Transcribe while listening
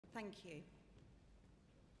Thank you.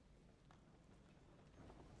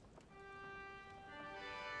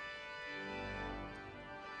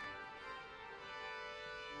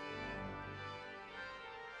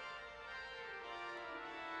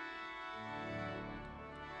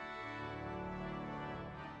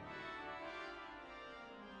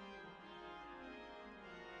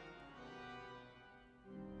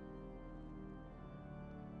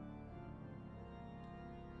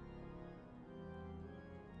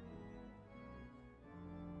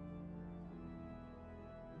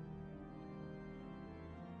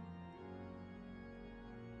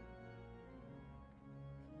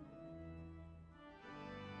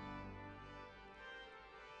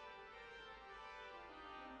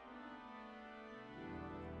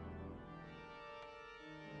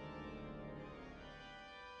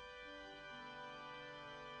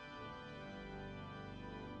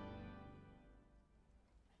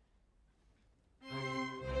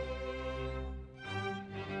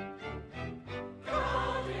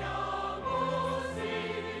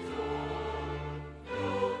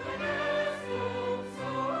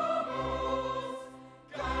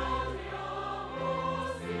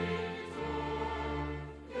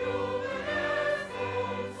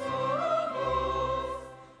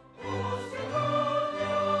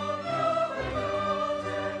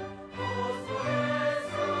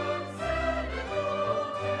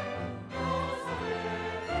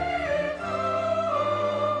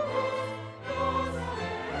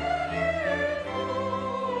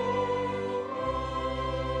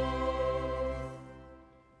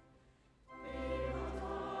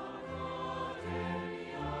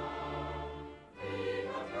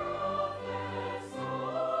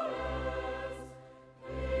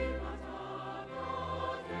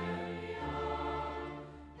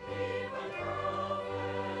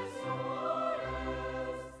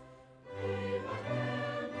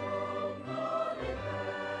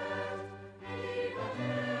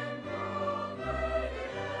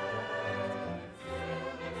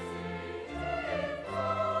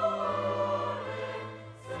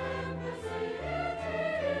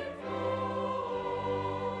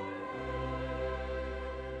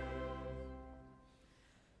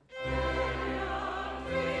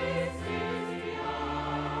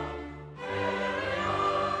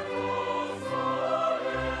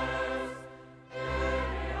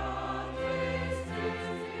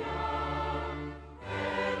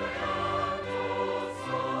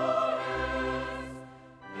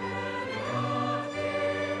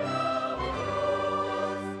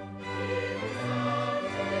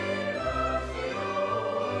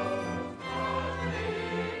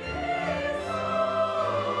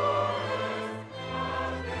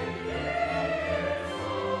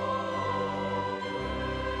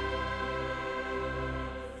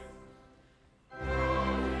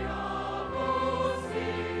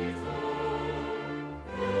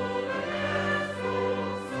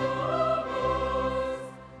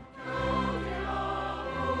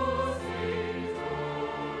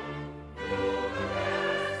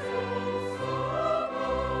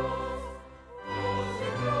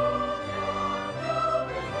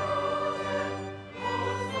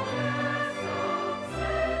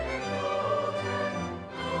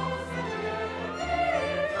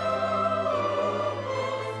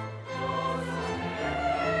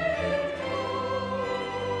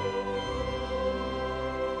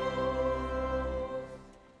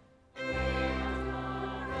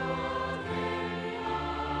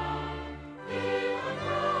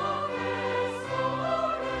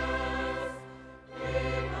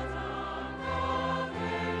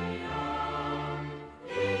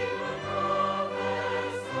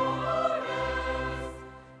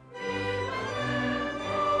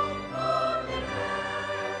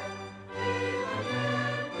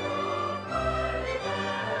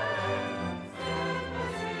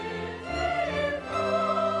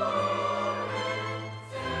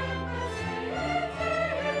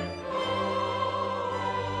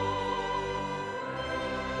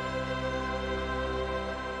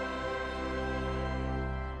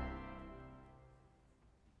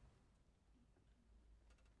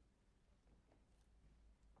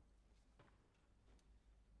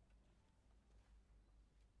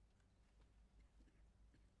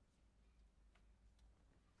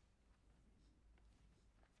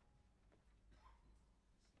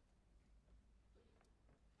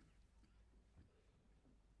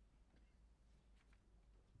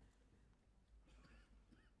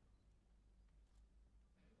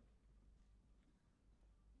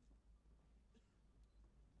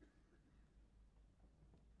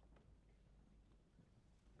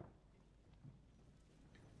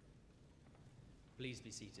 Please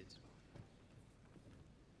be seated.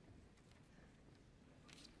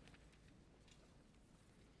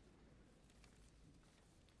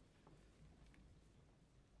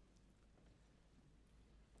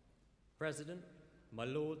 President, my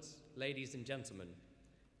lords, ladies and gentlemen,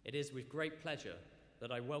 it is with great pleasure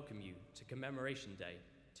that I welcome you to Commemoration Day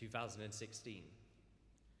 2016.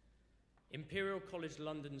 Imperial College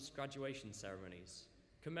London's graduation ceremonies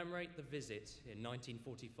commemorate the visit in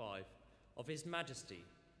 1945 of His Majesty,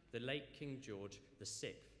 the late King George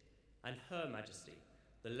VI, and Her Majesty,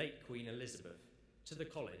 the late Queen Elizabeth, to the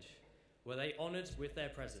college, where they honoured with their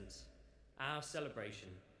presence our celebration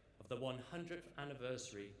of the 100th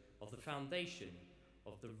anniversary of the foundation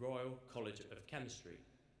of the Royal College of Chemistry,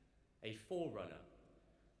 a forerunner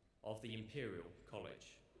of the Imperial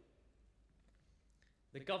College.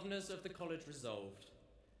 The governors of the college resolved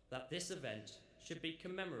that this event should be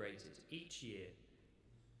commemorated each year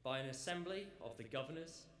by an assembly of the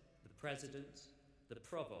governors, the president, the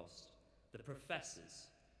provost, the professors,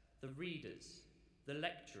 the readers, the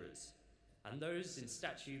lecturers, and those in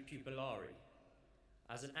statu pupillari,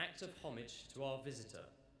 as an act of homage to our visitor,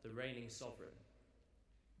 the reigning sovereign.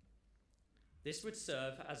 This would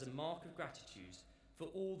serve as a mark of gratitude for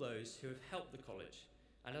all those who have helped the college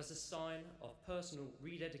and as a sign of personal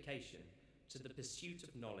rededication to the pursuit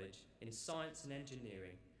of knowledge in science and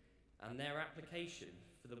engineering and their application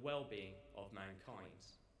for the well-being of mankind.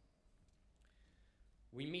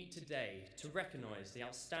 We meet today to recognise the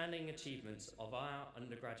outstanding achievements of our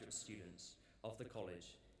undergraduate students of the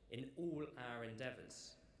college in all our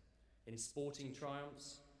endeavours, in sporting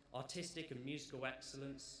triumphs, artistic and musical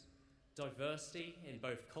excellence, diversity in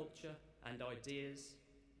both culture and ideas,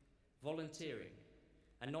 volunteering,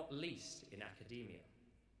 and not least in academia.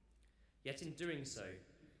 Yet in doing so,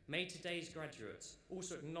 may today's graduates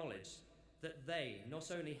also acknowledge that they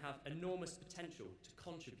not only have enormous potential to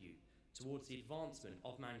contribute towards the advancement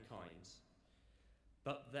of mankind,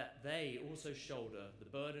 but that they also shoulder the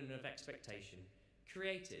burden of expectation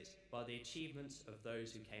created by the achievements of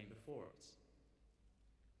those who came before us.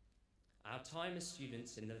 Our time as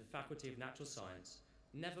students in the Faculty of Natural Science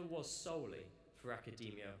never was solely for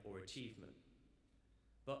academia or achievement,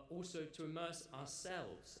 but also to immerse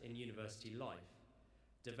ourselves in university life,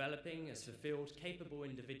 developing as fulfilled, capable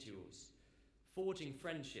individuals, forging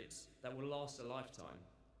friendships that will last a lifetime,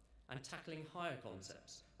 and tackling higher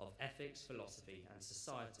concepts of ethics, philosophy, and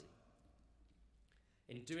society.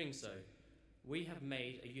 In doing so, we have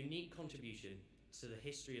made a unique contribution to the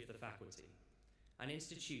history of the faculty, an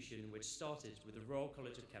institution which started with the Royal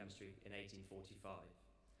College of Chemistry in 1845,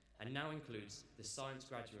 and now includes the science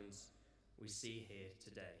graduates we see here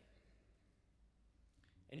today.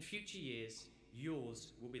 In future years,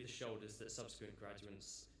 yours will be the shoulders that subsequent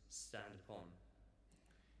graduates stand upon.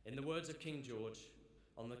 In the words of King George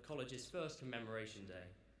on the college's first Commemoration Day,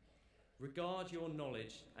 regard your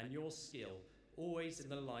knowledge and your skill always in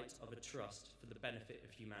the light of a trust for the benefit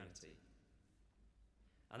of humanity,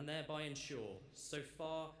 and thereby ensure, so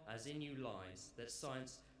far as in you lies, that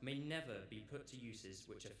science may never be put to uses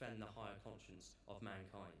which offend the higher conscience of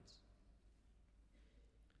mankind.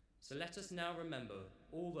 So let us now remember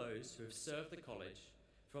all those who have served the college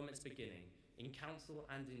from its beginning in counsel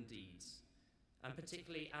and in deeds, and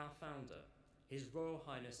particularly our founder, His Royal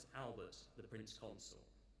Highness Albert, the Prince Consort.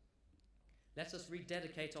 Let us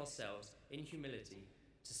rededicate ourselves in humility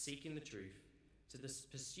to seeking the truth, to the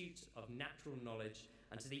pursuit of natural knowledge,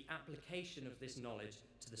 and to the application of this knowledge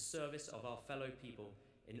to the service of our fellow people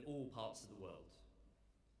in all parts of the world.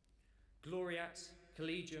 Gloriat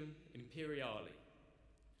Collegium Imperiale.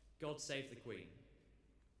 God save the Queen.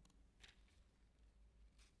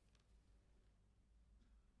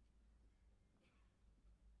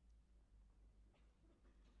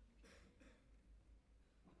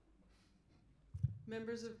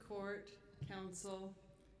 Members of court, council,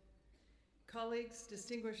 colleagues,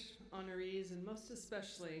 distinguished honorees, and most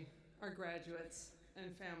especially our graduates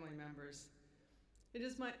and family members. It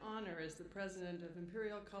is my honor as the president of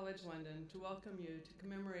Imperial College London to welcome you to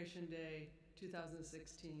Commemoration Day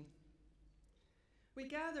 2016. We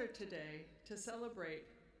gather today to celebrate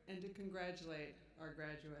and to congratulate our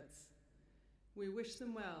graduates. We wish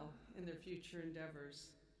them well in their future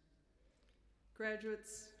endeavors.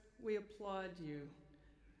 Graduates, we applaud you.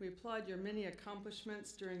 We applaud your many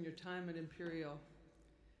accomplishments during your time at Imperial.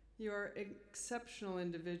 You are exceptional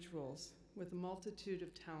individuals with a multitude of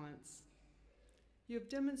talents. You have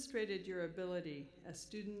demonstrated your ability as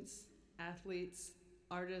students, athletes,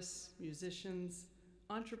 artists, musicians,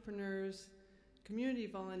 entrepreneurs, community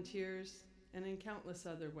volunteers, and in countless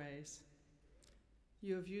other ways.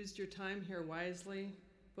 You have used your time here wisely,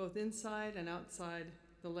 both inside and outside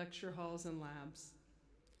the lecture halls and labs.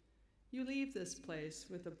 You leave this place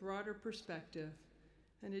with a broader perspective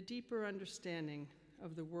and a deeper understanding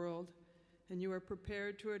of the world, and you are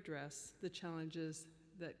prepared to address the challenges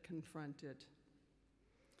that confront it.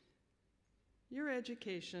 Your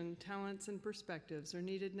education, talents, and perspectives are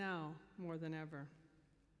needed now more than ever.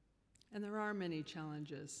 And there are many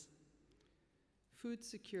challenges: food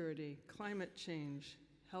security, climate change,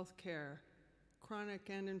 healthcare, chronic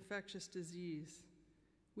and infectious disease,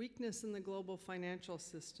 weakness in the global financial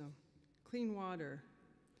system, clean water,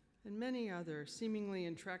 and many other seemingly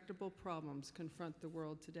intractable problems confront the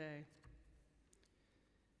world today.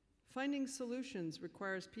 Finding solutions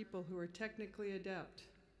requires people who are technically adept.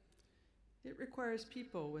 It requires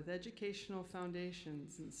people with educational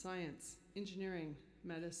foundations in science, engineering,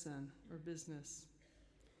 medicine, or business.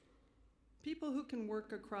 People who can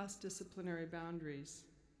work across disciplinary boundaries.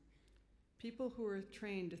 People who are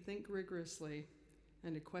trained to think rigorously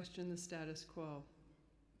and to question the status quo.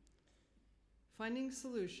 Finding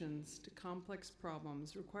solutions to complex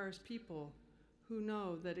problems requires people who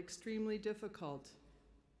know that extremely difficult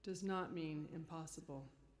does not mean impossible.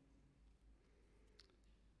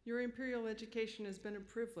 Your Imperial education has been a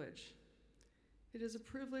privilege. It is a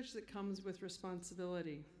privilege that comes with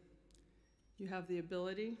responsibility. You have the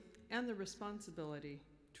ability and the responsibility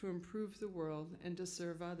to improve the world and to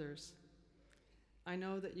serve others. I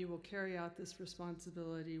know that you will carry out this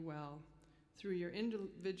responsibility well through your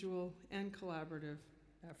individual and collaborative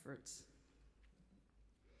efforts.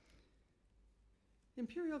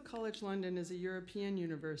 Imperial College London is a European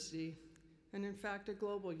university, and in fact a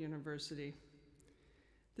global university.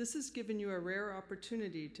 This has given you a rare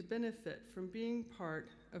opportunity to benefit from being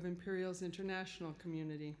part of Imperial's international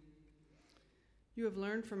community. You have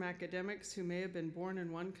learned from academics who may have been born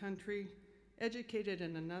in one country, educated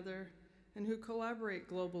in another, and who collaborate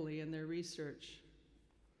globally in their research.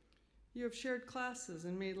 You have shared classes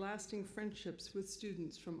and made lasting friendships with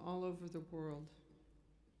students from all over the world.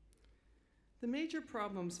 The major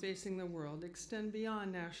problems facing the world extend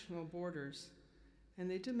beyond national borders, and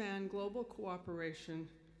they demand global cooperation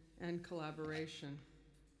and collaboration.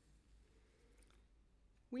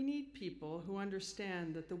 We need people who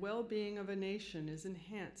understand that the well-being of a nation is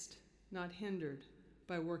enhanced, not hindered,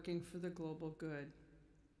 by working for the global good.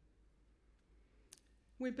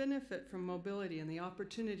 We benefit from mobility and the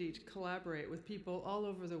opportunity to collaborate with people all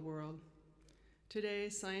over the world. Today,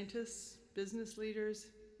 scientists, business leaders,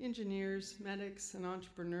 engineers, medics, and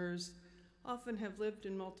entrepreneurs often have lived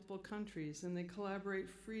in multiple countries, and they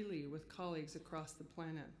collaborate freely with colleagues across the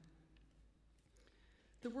planet.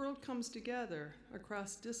 The world comes together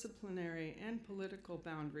across disciplinary and political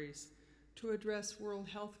boundaries to address world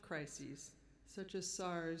health crises, such as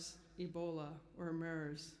SARS, Ebola, or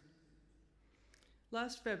MERS.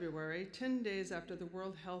 Last February, 10 days after the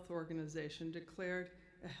World Health Organization declared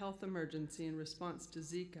a health emergency in response to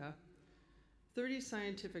Zika, 30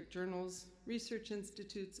 scientific journals, research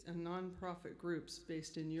institutes, and nonprofit groups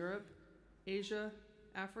based in Europe, Asia,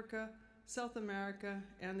 Africa, South America,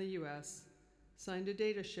 and the US signed a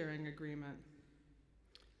data sharing agreement.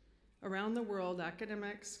 Around the world,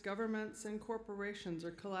 academics, governments, and corporations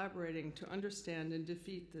are collaborating to understand and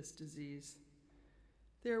defeat this disease.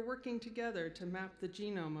 They are working together to map the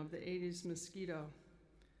genome of the Aedes mosquito,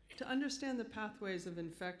 to understand the pathways of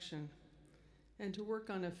infection, and to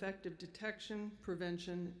work on effective detection,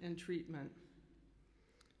 prevention, and treatment.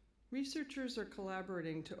 Researchers are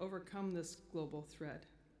collaborating to overcome this global threat,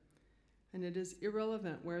 and it is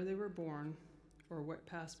irrelevant where they were born or what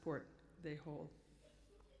passport they hold.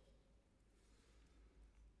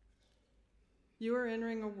 You are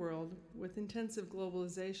entering a world with intensive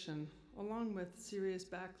globalization, along with serious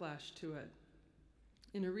backlash to it.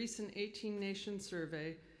 In a recent 18-nation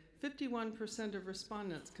survey, 51% of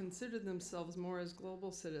respondents considered themselves more as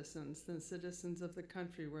global citizens than citizens of the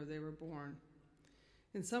country where they were born.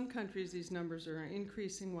 In some countries, these numbers are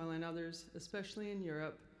increasing, while in others, especially in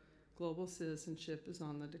Europe, global citizenship is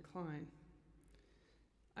on the decline.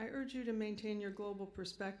 I urge you to maintain your global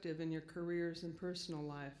perspective in your careers and personal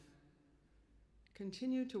life.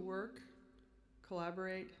 Continue to work,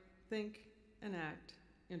 collaborate, think, and act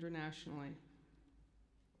internationally.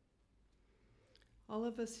 All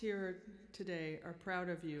of us here today are proud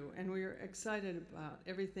of you, and we are excited about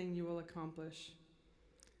everything you will accomplish.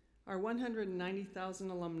 Our 190,000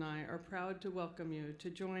 alumni are proud to welcome you to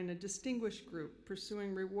join a distinguished group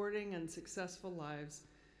pursuing rewarding and successful lives,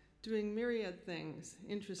 doing myriad things,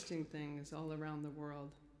 interesting things all around the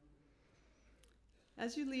world.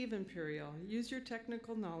 As you leave Imperial, use your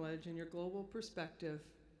technical knowledge and your global perspective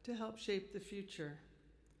to help shape the future.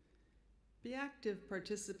 Be active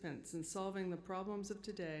participants in solving the problems of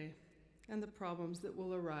today and the problems that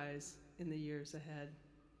will arise in the years ahead.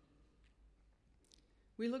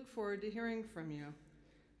 We look forward to hearing from you.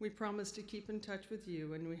 We promise to keep in touch with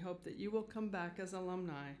you, and we hope that you will come back as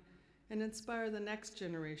alumni and inspire the next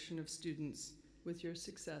generation of students with your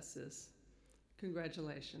successes.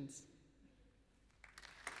 Congratulations.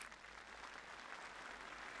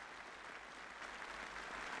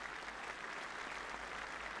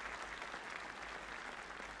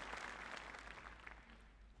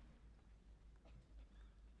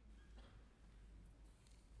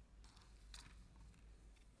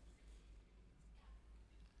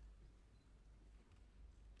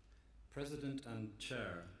 President and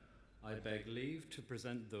Chair, I beg leave to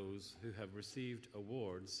present those who have received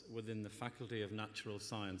awards within the Faculty of Natural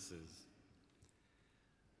Sciences.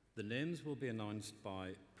 The names will be announced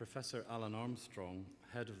by Professor Alan Armstrong,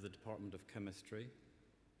 Head of the Department of Chemistry,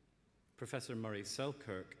 Professor Murray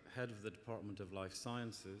Selkirk, Head of the Department of Life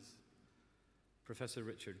Sciences, Professor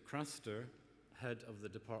Richard Craster, Head of the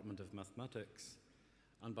Department of Mathematics,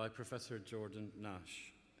 and by Professor Jordan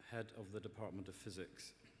Nash, Head of the Department of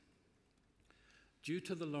Physics. Due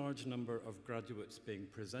to the large number of graduates being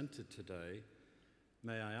presented today,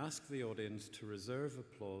 may I ask the audience to reserve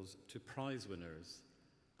applause to prize winners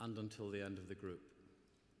and until the end of the group.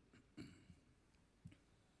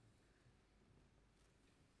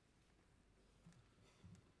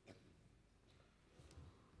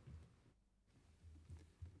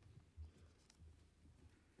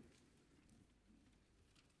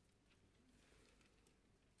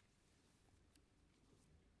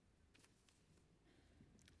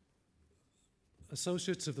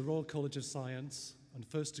 Associates of the Royal College of Science and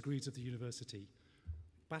first degrees of the university,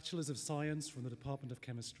 Bachelors of Science from the Department of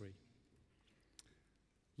Chemistry.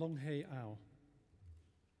 Long Hei Ao.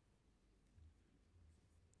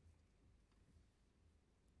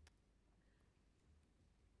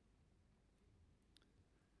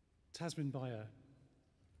 Tasmin Bayer.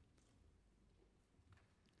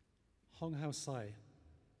 Hong Hao Sai.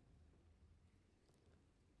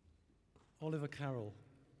 Oliver Carroll.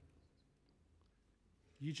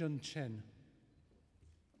 Yujun Chen,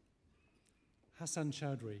 Hassan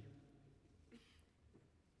Chowdhury,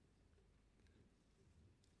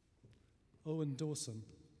 Owen Dawson,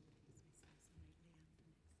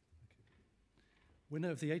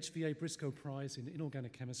 winner of the HVA Briscoe Prize in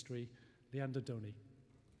Inorganic Chemistry, Leander Doney.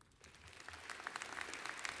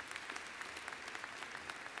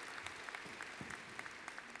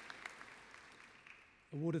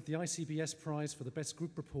 Awarded the ICBS Prize for the Best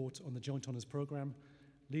Group Report on the Joint Honours Programme,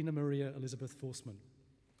 Lena Maria Elizabeth Forsman.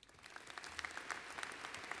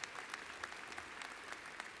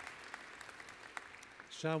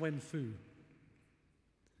 Xiaowen Fu,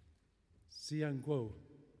 Xiang Guo,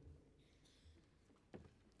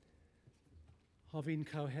 Harveen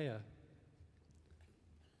Kauhea,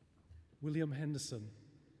 William Henderson.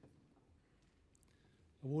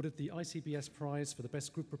 Awarded the ICBS Prize for the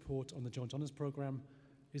Best Group Report on the Joint Honours Programme,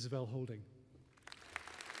 Isabel Holding.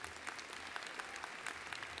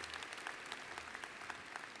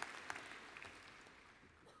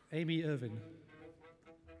 Amy Irvin,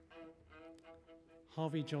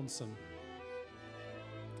 Harvey Johnson,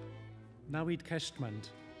 Nawid Keshtmand,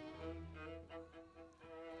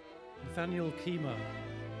 Nathaniel Kima,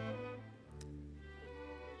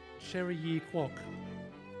 Sherry Yi Kwok,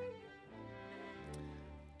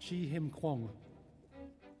 Chi Him Kwong,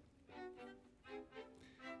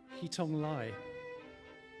 Hitong Lai,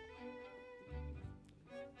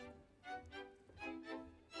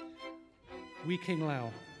 Wee King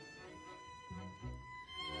Lau,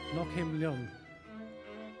 Nok Him Leung,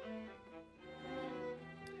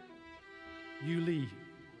 Yu Lee,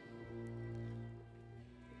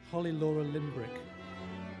 Holly Laura Limbrick,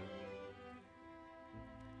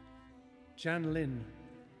 Jan Lin,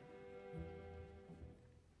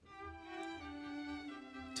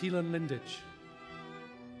 Teelan Lindich,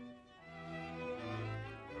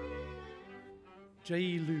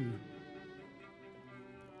 Jai Lu,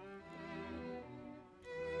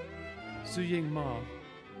 Zuying Ma,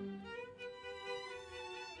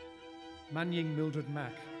 Manying Mildred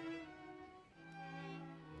Mack.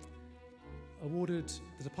 Awarded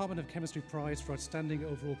the Department of Chemistry Prize for Outstanding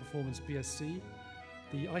Overall Performance BSc,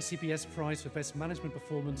 the ICBS Prize for Best Management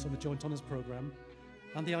Performance on the Joint Honours Programme,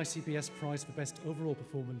 and the ICBS Prize for Best Overall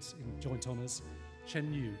Performance in Joint Honours,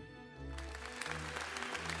 Chen Yu.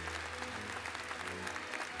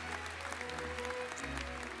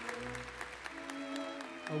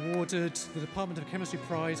 Awarded the Department of Chemistry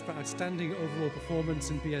Prize for Outstanding Overall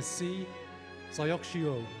Performance in BSc, Zayok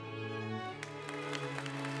Xiao.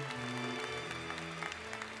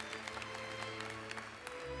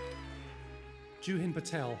 Juhin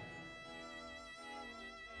Patel,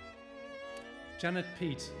 Janet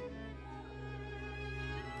Pete,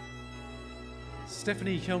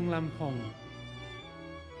 Stephanie Hyung Lam Pong,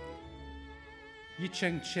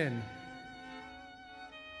 Yicheng Chen,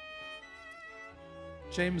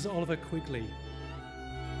 James Oliver Quigley,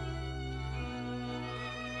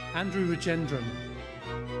 Andrew Rajendran,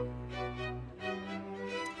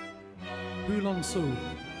 Hulon Su.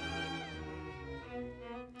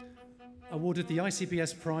 Awarded the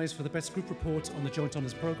ICBS Prize for the Best Group Report on the Joint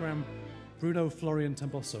Honours Programme, Bruno Florian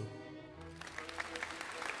Tambosso.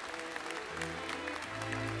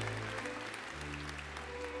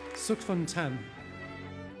 Sukfun Tan,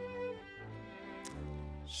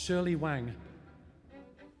 Shirley Wang,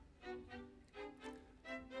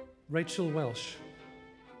 Rachel Welsh,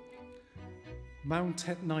 Mount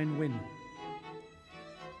Tet Nine Win.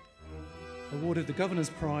 Awarded the Governor's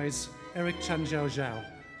Prize, Eric Chan Zhao Zhao.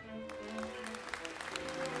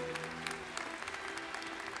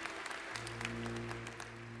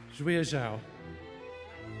 Zhuya Zhao.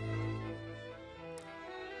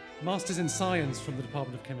 Masters in Science from the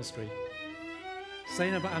Department of Chemistry,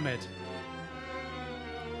 Zainab Ahmed.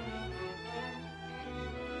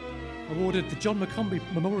 Awarded the John McCombie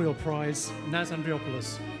Memorial Prize, Naz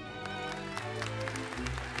Andriopoulos.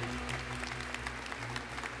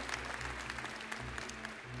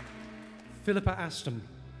 Philippa Ashton,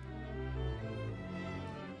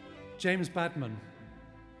 James Badman,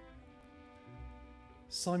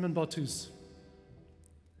 Simon Bartus,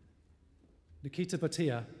 Nikita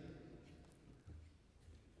Bhatia,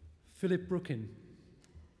 Philip Brookin,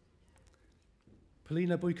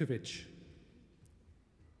 Polina Bujkovic,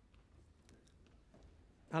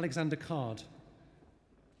 Alexander Card,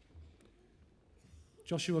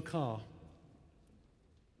 Joshua Carr,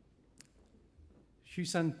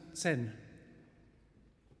 Husan Sen,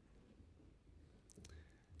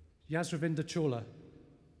 Yasravinda Chola,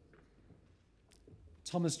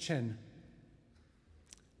 Thomas Chen,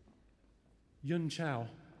 Yun Chao,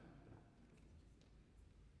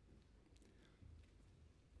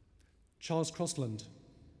 Charles Crossland,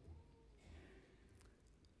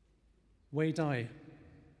 Wei Dai,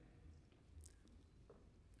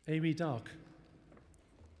 Amy Dark.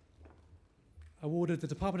 Awarded the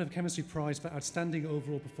Department of Chemistry Prize for Outstanding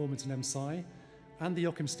Overall Performance in MSci and the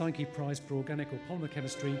Joachim Steinke Prize for Organic or Polymer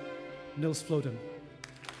Chemistry, Nils Floden.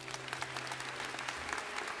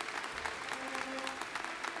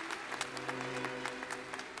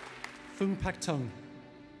 Fung Pak Tung,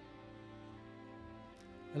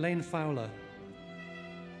 Elaine Fowler,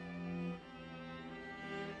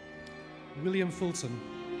 William Fulton,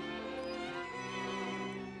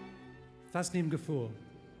 Thasneem Ghafoor,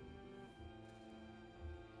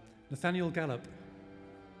 Nathaniel Gallup,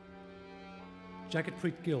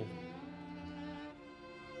 Jagatpreet Gill,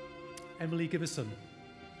 Emily Giverson,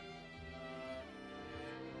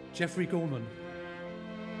 Jeffrey Gorman,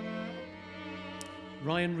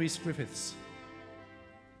 Ryan Rees-Griffiths,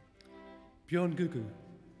 Bjorn Gugu,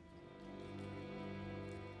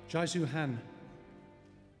 Jaiju Han,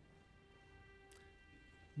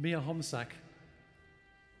 Mia Homsak,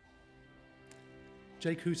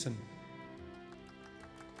 Jake Hooton,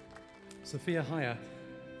 Sophia Heyer,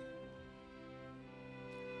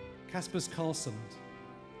 Kaspers Carlson.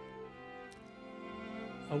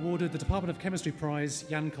 Awarded the Department of Chemistry Prize,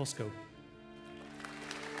 Jan Kosko.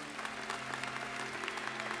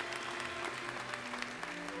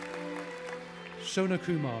 Shona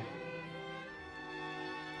Kumar,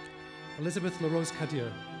 Elizabeth LaRose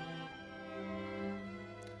Kadir,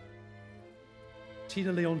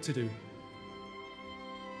 Tina Leontidou,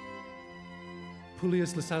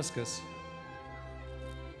 Pulius Lisauskas,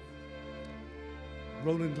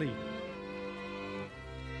 Roland Lee,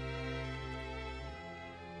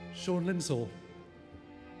 Sean Linsall,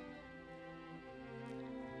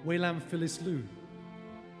 Weilam Phyllis Liu,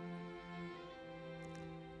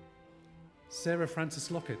 Sarah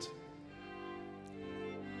Frances Lockett,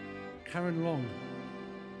 Karen Long,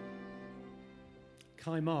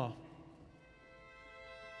 Kai Ma.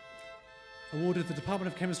 Awarded the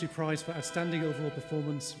Department of Chemistry Prize for Outstanding Overall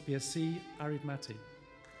Performance, BSc, Arid Mati.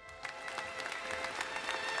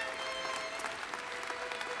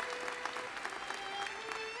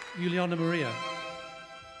 Juliana Maria,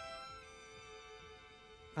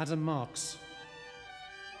 Adam Marks,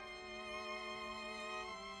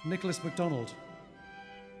 Nicholas MacDonald,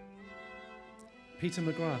 Peter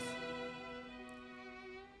McGrath,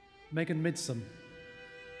 Megan Midsom,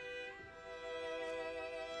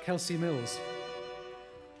 Kelsey Mills,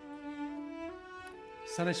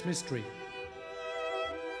 Sanesh Mistry,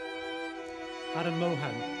 Adam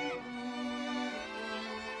Mohan,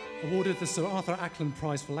 Awarded the Sir Arthur Ackland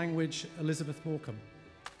Prize for Language, Elizabeth Morecambe.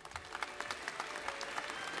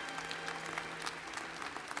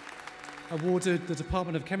 Awarded the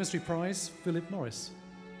Department of Chemistry Prize, Philip Morris.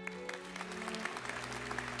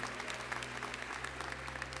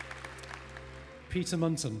 Peter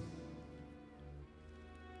Munton.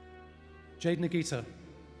 Jade Nagita.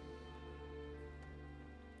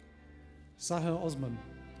 Sahar Osman.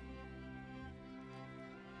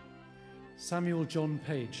 Samuel John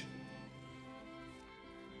Page.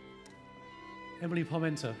 Emily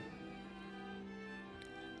Parmenter.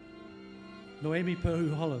 Noemi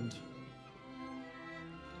Perhu Holland.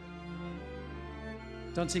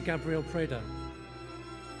 Dante Gabriel Preda.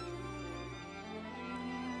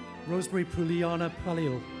 Rosemary Puliana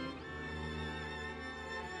Palil.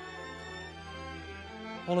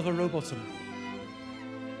 Oliver Rowbottom.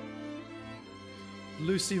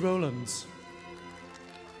 Lucy Rowlands.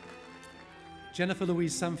 Jennifer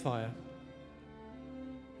Louise Samphire.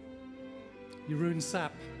 Jeroen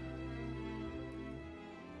Sapp.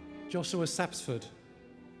 Joshua Sapsford.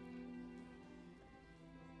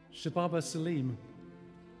 Shababa Salim.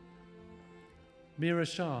 Mira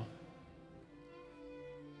Shah.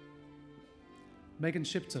 Megan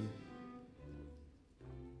Shipton.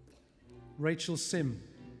 Rachel Sim.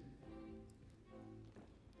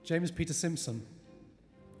 James Peter Simpson.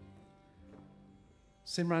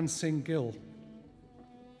 Simran Singh Gill.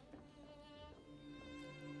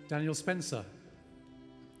 Daniel Spencer.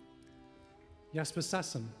 Jasper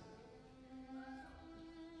Sasson.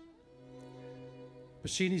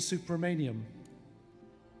 Bashini Subramaniam.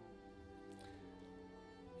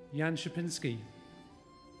 Jan Shapinsky.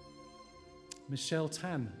 Michelle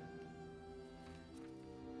Tan.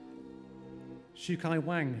 Shukai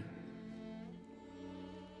Wang.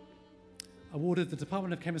 Awarded the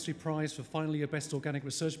Department of Chemistry Prize for Final Year Best Organic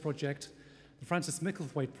Research Project, the Francis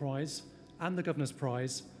Micklethwaite Prize, and the Governor's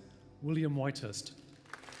Prize, William Whitehurst.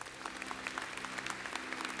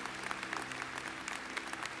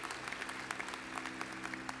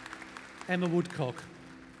 Emma Woodcock.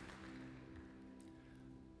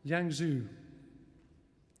 Liang Zhu.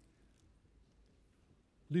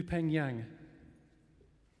 Lupeng Yang.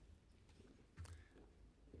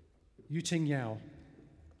 Yuting Yao.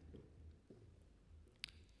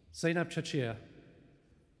 Zainab Chachir.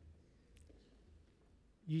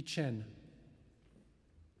 Yi Chen.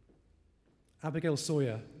 Abigail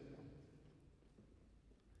Sawyer.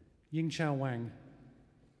 Ying Chao Wang.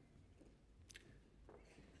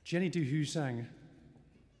 Jenny Du Hu Zhang.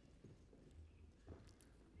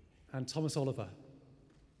 And Thomas Oliver.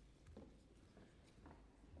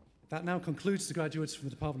 That now concludes the graduates from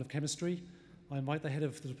the Department of Chemistry. I invite the head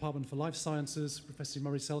of the Department for Life Sciences, Professor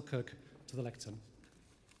Murray Selkirk, to the lectern.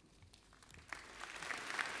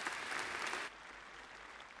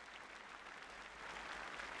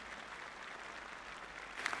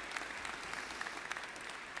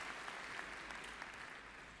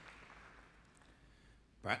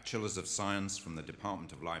 Bachelors of Science from the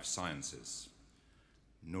Department of Life Sciences.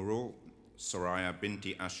 Nurul Soraya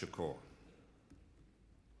Binti Ashukur.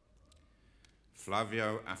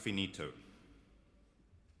 Flavio Affinito.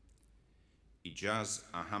 Ijaz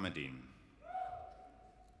Ahmadin.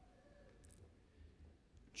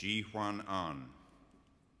 Ji Huan An.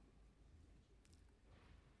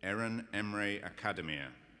 Erin Emre Academia.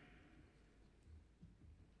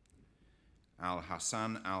 Al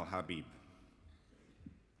Hassan Al Habib.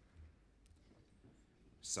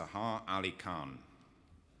 Sahar Ali Khan.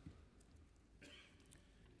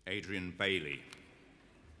 Adrian Bailey.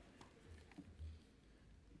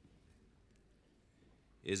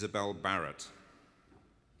 Isabel Barrett.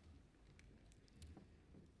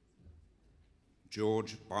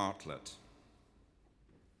 George Bartlett.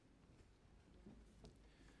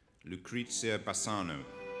 Lucrezia Bassano.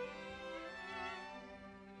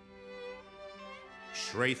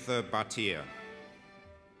 Shretha Bhatia.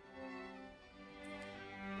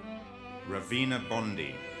 Ravina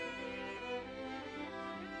Bondi.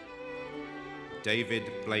 David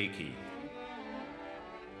Blakey.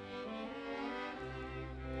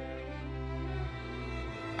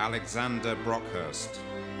 Alexander Brockhurst.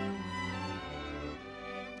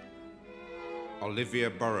 Olivia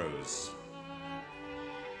Burrows.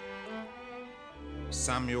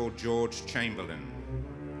 Samuel George Chamberlain.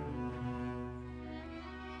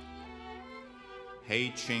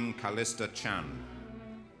 Hei Ching Callista Chan.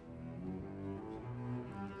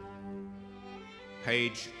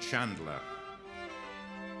 Paige Chandler.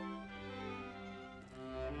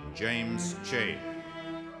 James Che.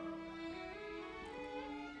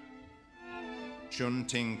 Chun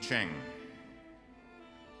Ting Cheng.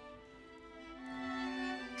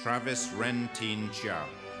 Travis Ren Tin Chia,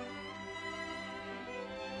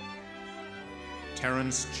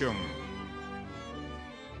 Terence Chung,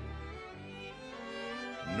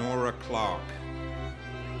 Nora Clark,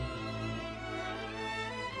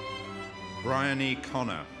 Bryony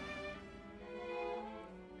Connor,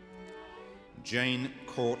 Jane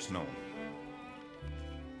Courtnall,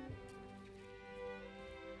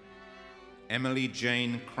 Emily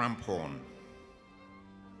Jane Cramphorn,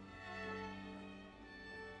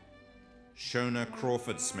 Shona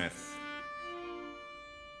Crawford-Smith,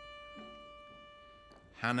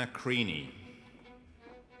 Hannah Creaney,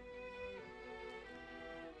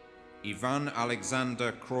 Ivan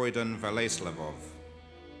Alexander Croydon-Veleslavov,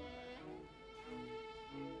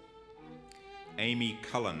 Amy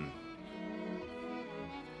Cullen,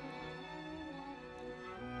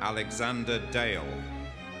 Alexander Dale,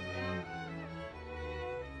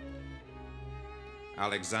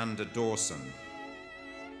 Alexander Dawson,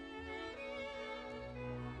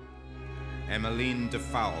 Emmeline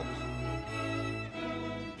DeFalb,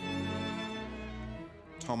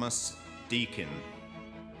 Thomas Deakin,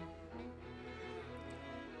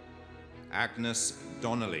 Agnes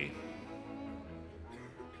Donnelly,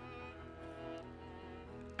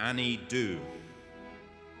 Annie Dew,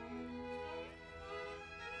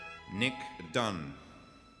 Nick Dunn.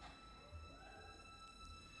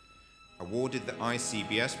 Awarded the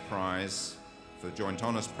ICBS Prize for the Joint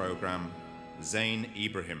Honours Programme, Zain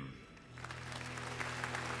Ibrahim.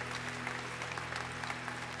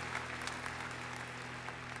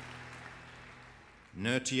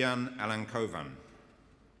 Nurtian Alankovan,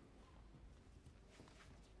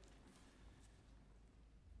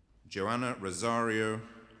 Joanna Rosario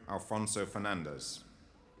Alfonso Fernandez,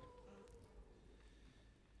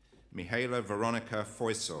 Mihaela Veronica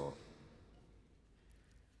Foysor,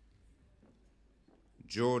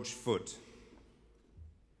 George Foote,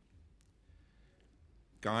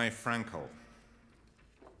 Guy Frankel,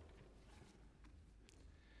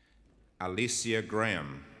 Alicia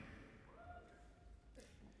Graham,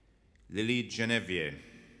 Lily Genevieve,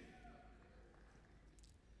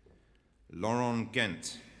 Laurent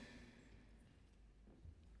Ghent,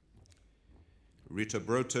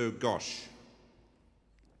 Ritabroto Ghosh.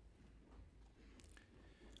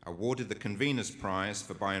 Awarded the Convener's Prize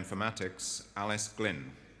for Bioinformatics, Alice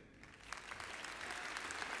Glynn.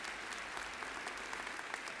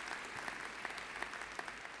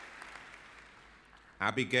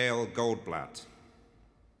 Abigail Goldblatt,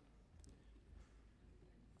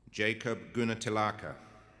 Jacob Gunatilaka,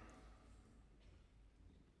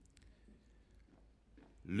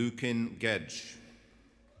 Lukin Gedge,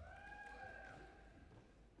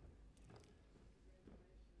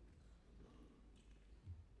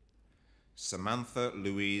 Samantha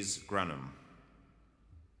Louise Granum,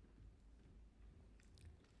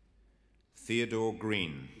 Theodore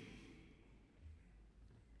Green.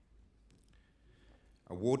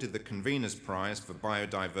 Awarded the Convener's Prize for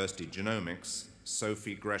Biodiversity Genomics,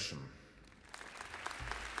 Sophie Gresham.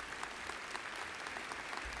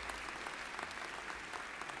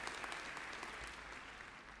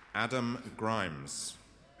 Adam Grimes,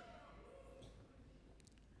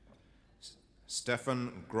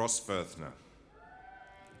 Stefan Grosswerthner,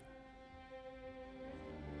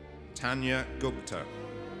 Tanya Gupta,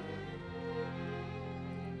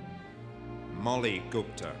 Molly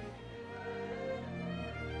Gupta,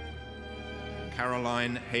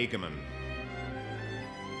 Caroline Hageman,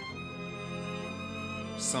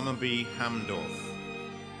 Summerby Hamdorf,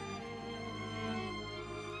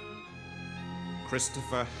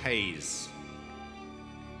 Christopher Hayes,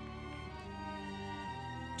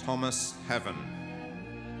 Thomas Heaven,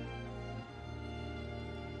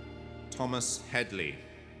 Thomas Headley,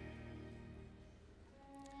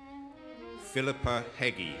 Philippa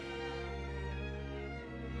Heggie,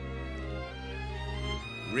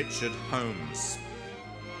 Richard Holmes,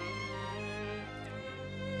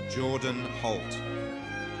 Jordan Holt,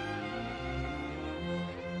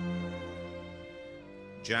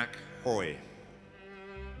 Jack Hoy,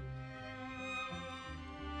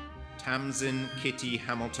 Tamsin Kitty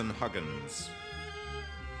Hamilton Huggins,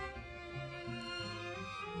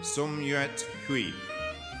 Sumyuet Hui,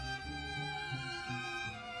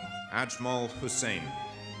 Ajmal Hussain,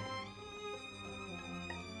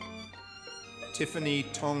 Tiffany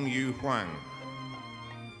Tong Yu Huang.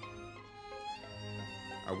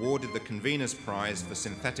 Awarded the Convener's Prize for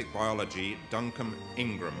Synthetic Biology, Duncan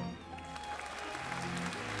Ingram.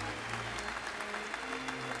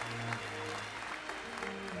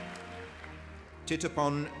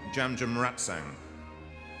 Titapon Jamjamratsang.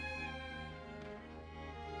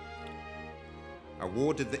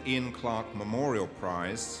 awarded the Ian Clark Memorial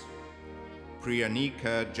Prize,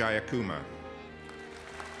 Priyanika Jayakumar.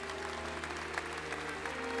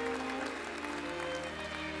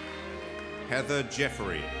 Heather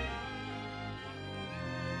Jeffery.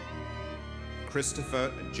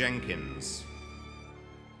 Christopher Jenkins.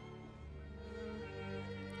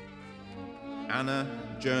 Anna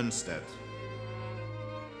Jernstedt.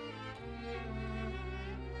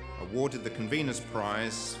 Awarded the Convener's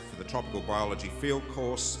Prize for the Tropical Biology Field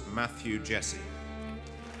Course, Matthew Jesse.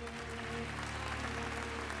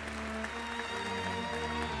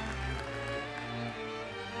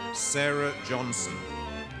 Sarah Johnson.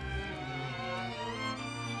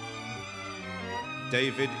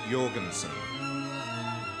 David Jorgensen.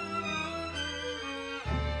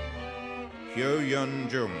 Hyo Yun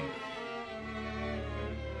Jung.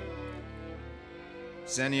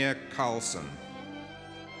 Xenia Carlson.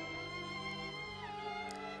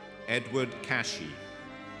 Edward Kashi.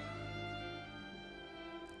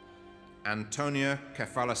 Antonia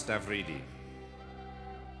Kefalastavridi.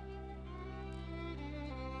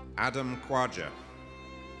 Adam Kwaja.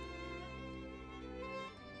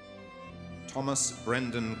 Thomas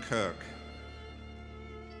Brendan Kirk.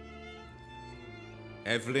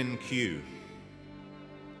 Evelyn Q.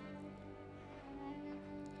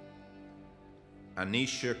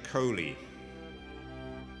 Anisha Kohli.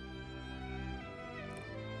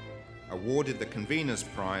 Awarded the Convener's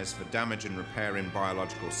Prize for Damage and Repair in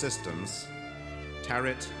Biological Systems,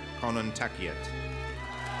 Tarit Konan Takiet.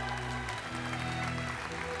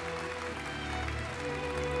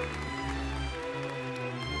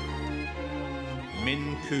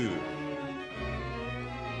 Min Koo.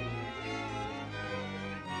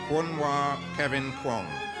 Kwonwa Kevin Kwong.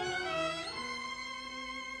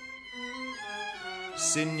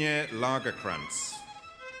 Sinye Lagerkrantz.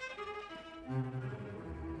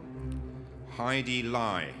 Heidi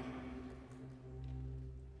Lai.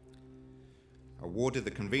 Awarded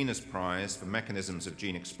the Convener's Prize for Mechanisms of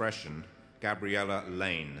Gene Expression, Gabriella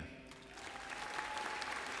Lane.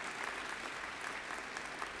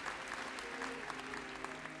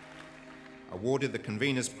 Awarded the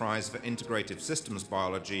Convener's Prize for Integrative Systems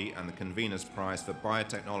Biology and the Convener's Prize for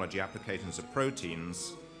Biotechnology Applications of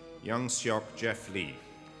Proteins, Young Seok Jeff Lee.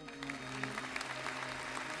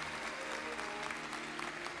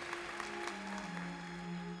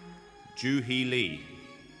 Joo-hee Lee.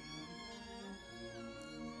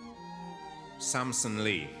 Samson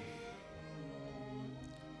Lee.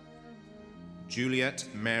 Juliet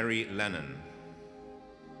Mary Lennon.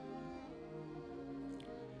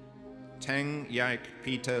 Teng Yaik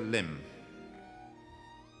Peter Lim.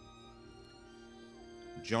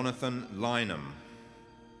 Jonathan Lynham.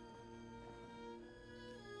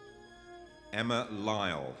 Emma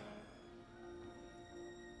Lyle.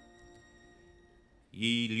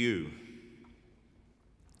 Yi Liu.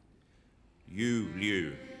 Yu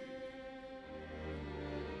Liu.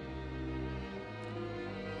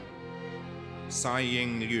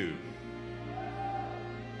 Sai-ying Liu.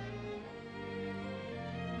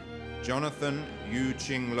 Jonathan Yu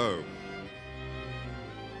Ching Lo.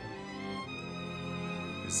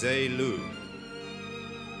 Zhe Lu.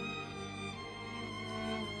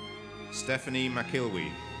 Stephanie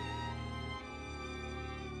McIlwee.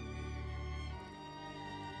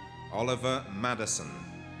 Oliver Madison.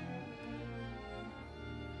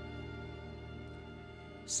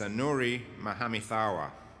 Sanuri Mahamithawa.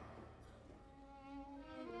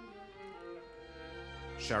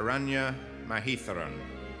 Sharanya Mahitharan.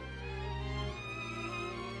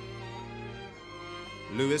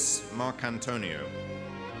 Luis Marcantonio.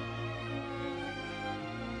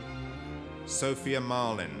 Sophia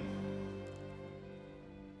Marlin.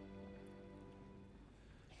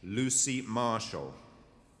 Lucy Marshall.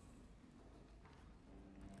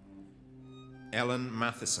 Ellen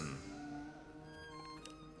Matheson.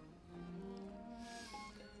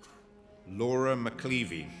 Laura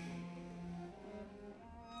McLeavy.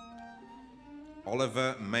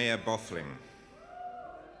 Oliver Mayer Bothling.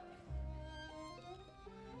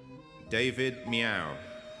 David Miao.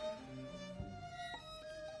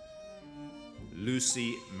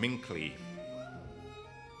 Lucy Minkley.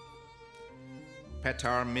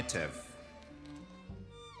 Petar Mitev.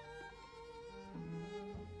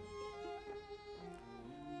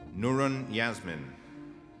 Nurun Yasmin.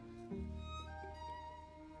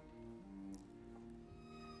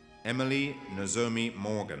 Emily Nozomi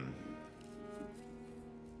Morgan.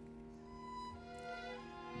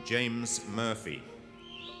 James Murphy.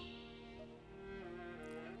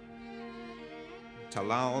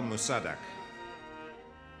 Talal Musadak.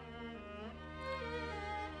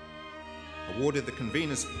 awarded the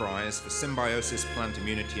Convener's Prize for Symbiosis, Plant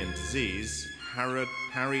Immunity and Disease,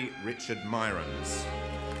 Harry Richard Myrons.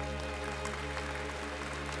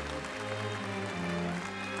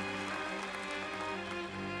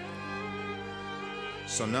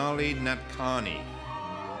 Sonali Nadkarni.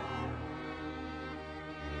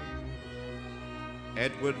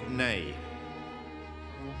 Edward Ney.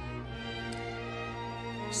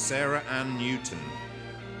 Sarah Ann Newton.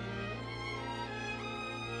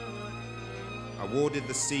 Awarded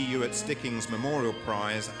the C. Ewart Stickings Memorial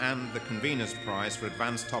Prize and the Convener's Prize for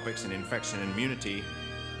Advanced Topics in Infection and Immunity,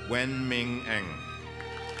 Wen Ming Eng.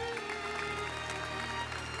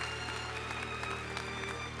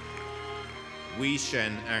 Wei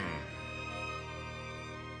Shen Eng.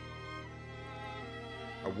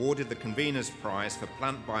 Awarded the Convener's Prize for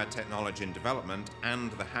Plant Biotechnology and Development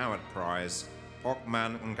and the Howard Prize,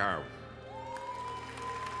 Okman Ngao.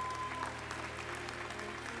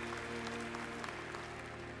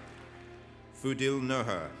 Fudil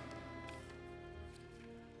Noher.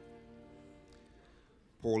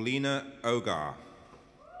 Paulina Ogar.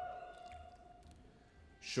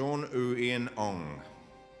 Sean Ian Ong.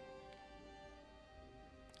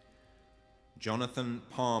 Jonathan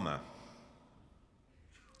Palmer.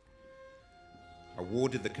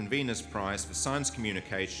 Awarded the Convener's Prize for Science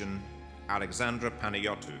Communication, Alexandra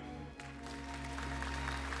Panayotou.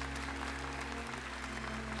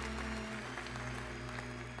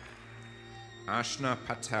 Ashna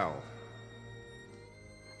Patel.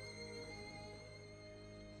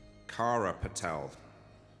 Kara Patel.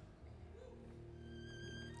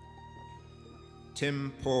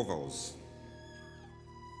 Tim Porvals.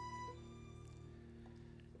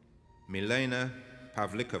 Milena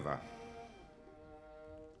Pavlikova.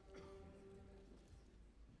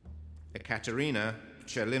 Ekaterina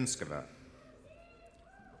Chelinskova.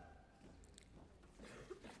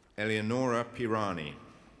 Eleonora Pirani.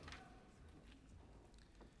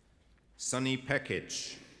 Sunny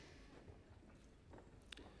Pekic.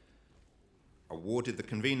 Awarded the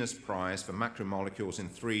Convener's Prize for Macromolecules in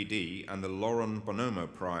 3D and the Lauren Bonomo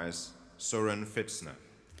Prize, Soren Fitzner.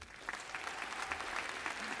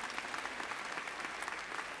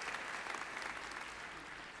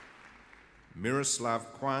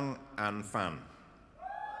 Miroslav Kwang An Fan.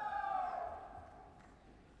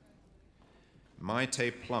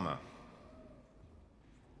 Maite Plummer.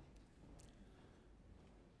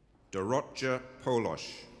 Dorotja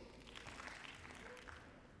Polosh.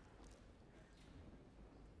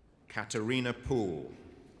 Katerina Poole.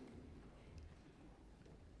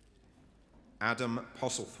 Adam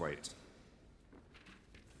Postlethwaite.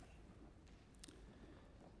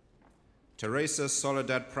 Teresa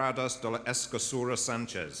Soledad Pradas de la Escosura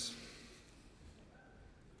Sanchez.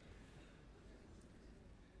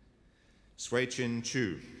 Swei-Chin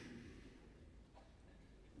Chu.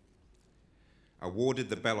 Awarded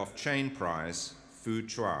the Beloff Chain Prize, Fu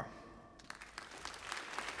Chua.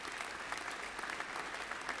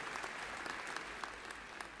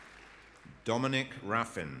 Dominic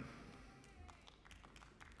Raffin.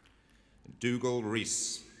 Dougal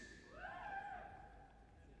Rees.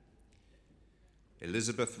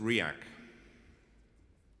 Elizabeth Riak.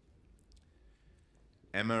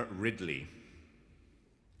 Emma Ridley.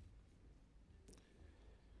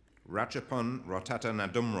 Ratchapan Rotata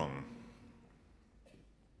Nadumrong.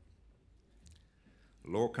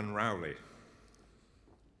 Lorcan Rowley.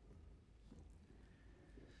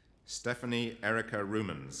 Stephanie Erica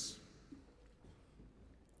Rumans.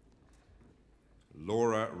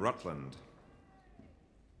 Laura Rutland.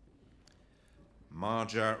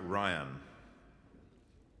 Marja Ryan.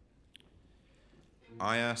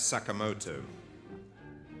 Aya Sakamoto.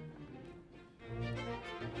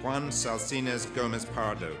 Juan Salcines Gomez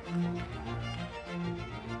Pardo.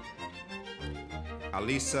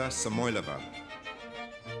 Alisa Samoylova.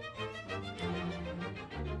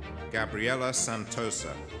 Gabriela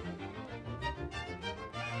Santosa.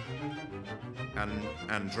 And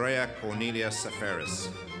Andrea Cornelia Safaris.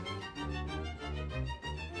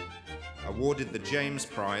 Awarded the James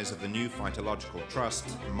Prize of the New Phytological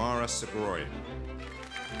Trust, Mara Segroy.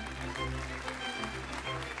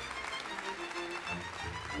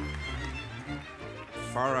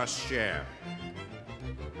 Farah Sher.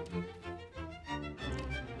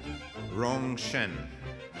 Rong Shen.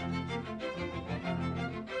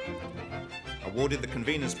 Awarded the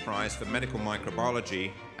Convener's Prize for Medical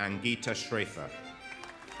Microbiology, Angita Shretha.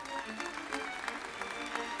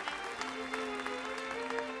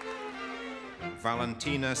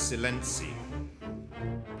 Valentina Silenzi.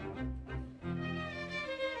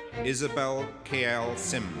 Isabel K.L.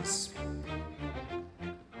 Sims.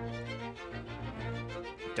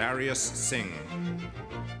 Darius Singh,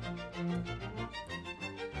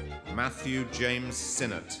 Matthew James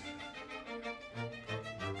Sinnott,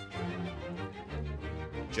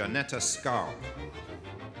 Janetta Scarp.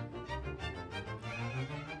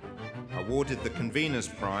 Awarded the Convener's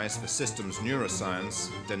Prize for Systems Neuroscience,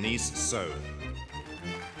 Denise So.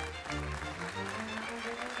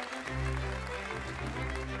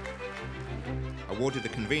 Awarded the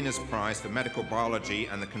Convener's Prize for Medical Biology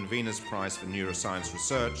and the Convener's Prize for Neuroscience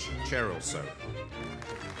Research, Cheryl So.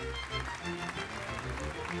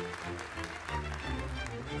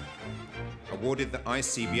 Awarded the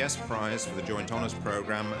ICBS Prize for the Joint Honours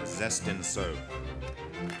Programme, Zestin So.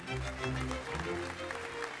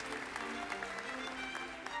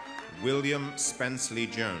 William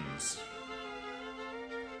Spenceley Jones,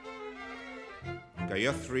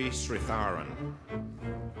 Gayathri Sritharan,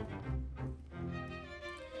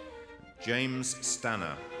 James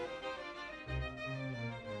Stanner,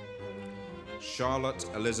 Charlotte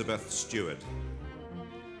Elizabeth Stewart,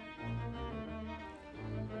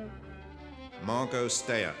 Margot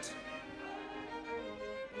Stayat,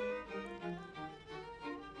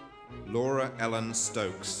 Laura Ellen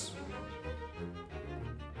Stokes,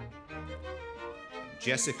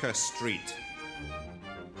 Jessica Street,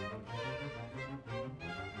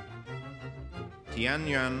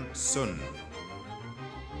 Tianyan Sun,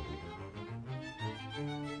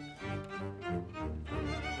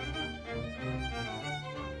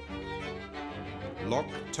 Lok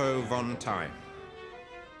To Von Tai,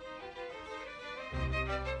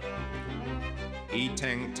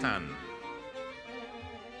 Teng Tan,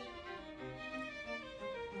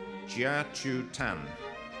 Jia Chu Tan,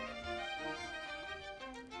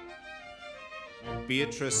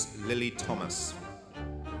 Beatrice Lily Thomas.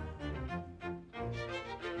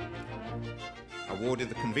 Awarded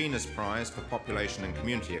the Convener's Prize for Population and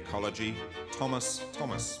Community Ecology, Thomas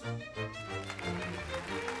Thomas.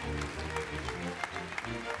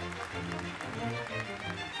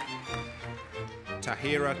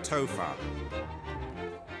 Tahira Tofa.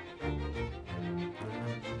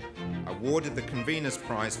 Awarded the Convener's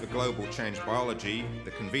Prize for Global Change Biology,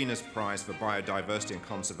 the Convener's Prize for Biodiversity and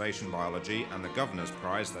Conservation Biology, and the Governor's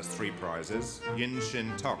Prize, that's 3 prizes, Yin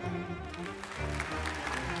Shin Tok.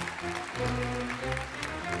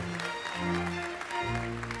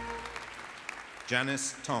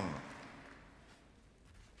 Janice Tong.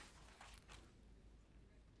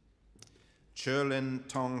 Cherlin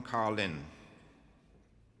Tong Karlin.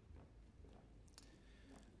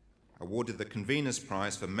 Awarded the Convener's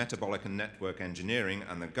Prize for Metabolic and Network Engineering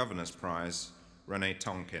and the Governor's Prize, Renee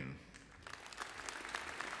Tonkin.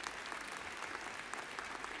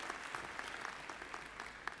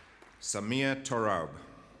 Samir Toraub.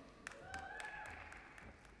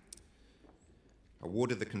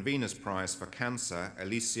 Awarded the Convener's Prize for Cancer,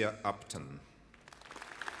 Alicia Upton.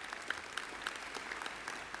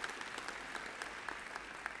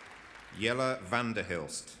 Jelle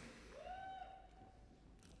Vanderhilst.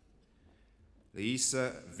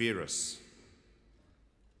 Lisa Virus,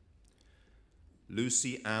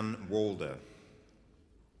 Lucy Ann Walder,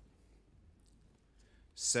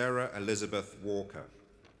 Sarah Elizabeth Walker,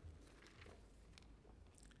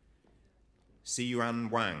 Siyuan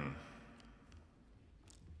Wang,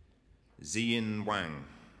 Ziyin Wang,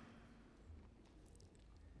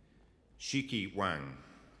 Shiki Wang,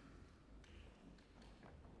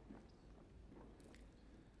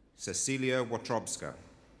 Cecilia Watrobska,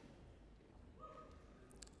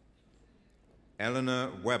 Eleanor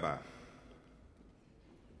Weber,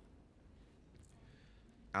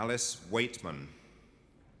 Alice Waitman,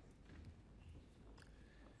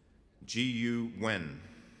 Ji-Yu Wen,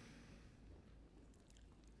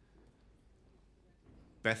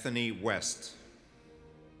 Bethany West,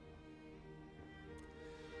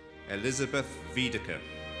 Elizabeth Wiedeke,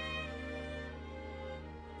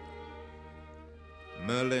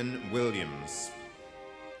 Merlin Williams,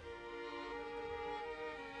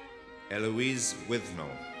 Eloise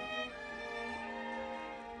Withnell,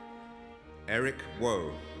 Eric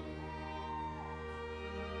Woe,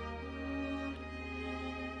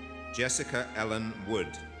 Jessica Ellen Wood,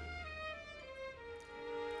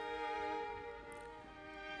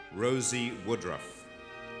 Rosie Woodruff,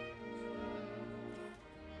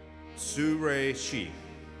 Su-Rei Shi.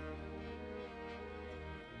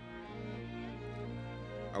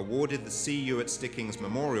 Awarded the C. Hewitt Stickings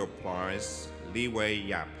Memorial Prize, Li Wei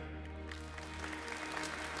Yap.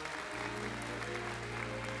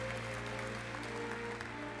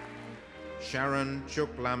 Sharon Chuk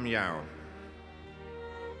Lam Yao,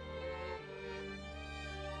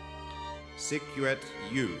 Sik Yuet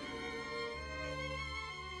Yu,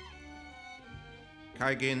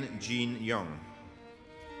 Kaigin Jean Yong,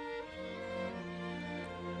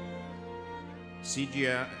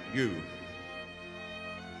 Sijia Yu,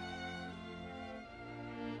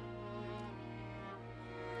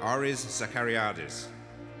 Aris Zachariadis,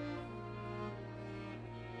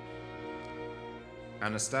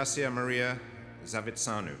 Anastasia Maria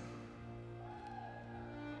Zavitsanu,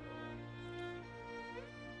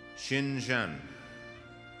 Xin Zhan,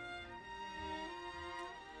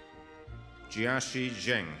 Jiaxi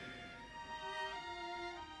Zheng,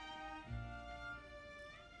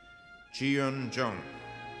 Jiyun Zhong,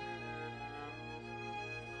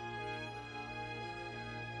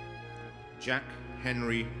 Jack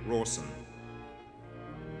Henry Rawson,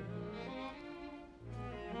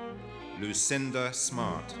 Lucinda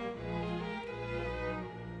Smart,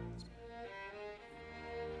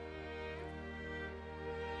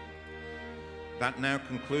 That now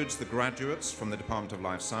concludes the graduates from the Department of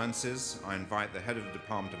Life Sciences. I invite the head of the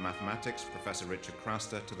Department of Mathematics, Professor Richard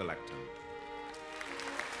Craster, to the lectern.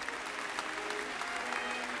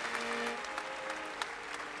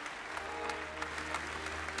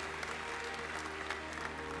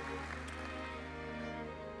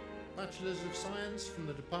 Bachelors of Science from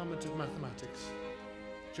the Department of Mathematics,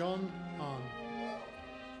 John Ahn.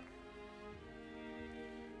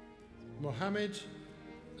 Mohammed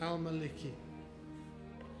Al-Maliki.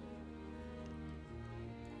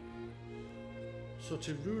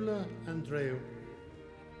 Sotirula Andreu.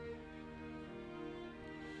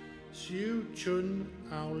 Siu Chun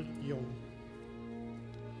Al-Yong.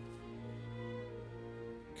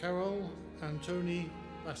 Carol Antoni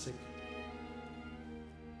Bassik.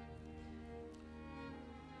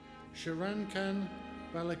 Sharankan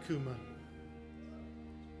Balakuma.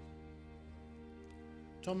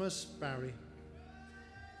 Thomas Barry.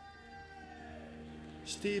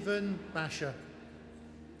 Stephen Basher.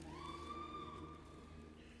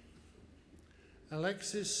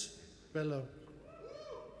 Alexis Bello.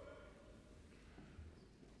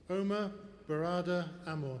 Omar Barada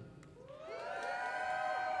Amor.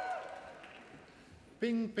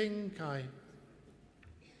 Ping Ping Kai.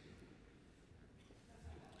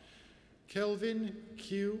 Kelvin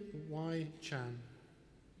Q.Y. Chan.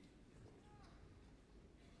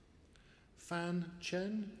 Fan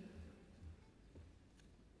Chen.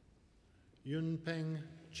 Yunpeng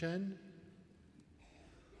Chen.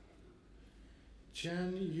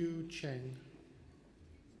 Chan Yu Cheng.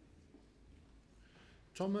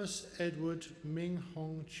 Thomas Edward Ming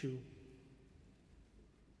Hong Chu.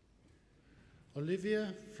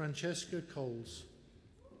 Olivia Francesca Coles.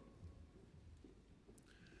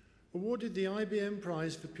 Awarded the IBM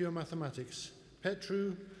Prize for Pure Mathematics,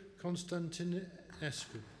 Petru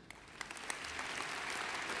Constantinescu.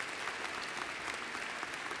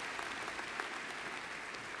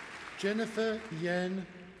 Jennifer Yen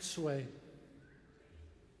Tsui.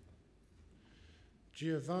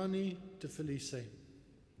 Giovanni De Felice.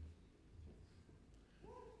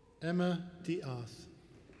 Emma De Arth.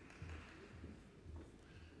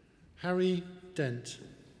 Harry Dent.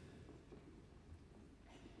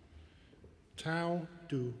 Tao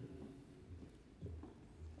Du.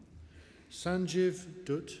 Sanjiv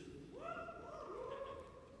Dutt.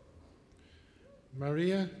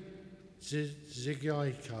 Maria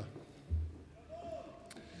Zigyaika.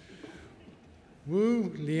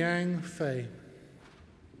 Wu Liang Fei.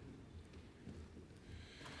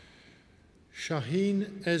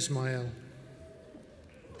 Shaheen Esmail.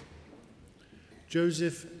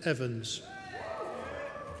 Joseph Evans.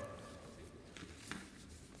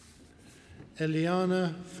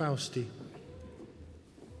 Eliana Fausti.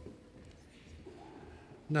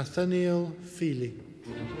 Nathaniel Feely.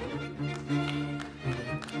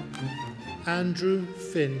 Andrew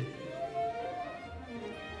Finn.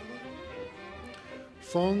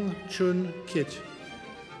 Fong Chun Kit.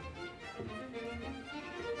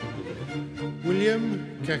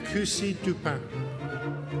 William Gakusi Dupin.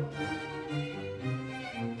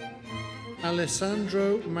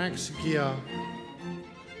 Alessandro Max Guiar.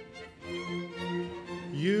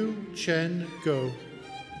 Yu Chen Go.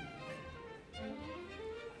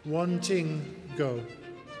 Wan Ting Go.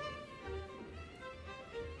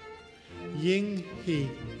 Ying He.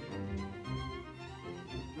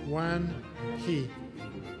 Wan He.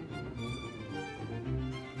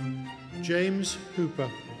 James Hooper.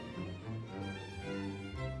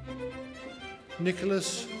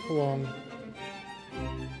 Nicholas Huang.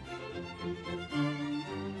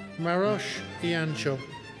 Marosh Iancho.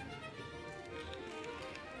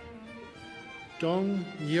 Dong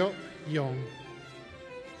Yok Yong.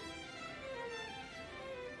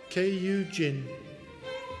 Ku Jin.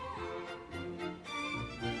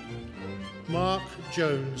 Mark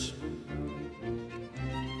Jones.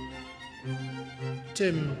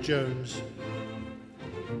 Tim Jones.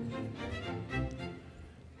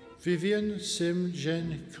 Vivian Sim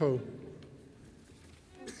Jen Ko.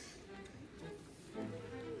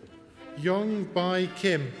 Yong Bai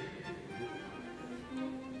Kim.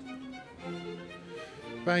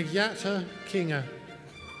 Bagyata Kinga.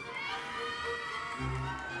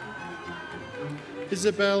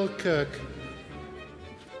 Isabel Kirk.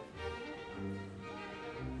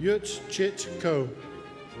 Yut Chit Ko.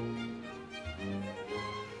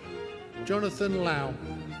 Jonathan Lau.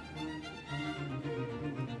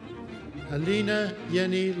 Alina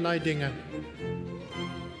Yenny Leidinger.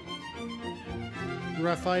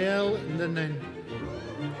 Raphael Lenen.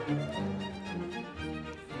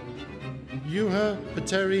 Yuha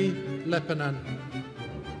Pateri Lepanan.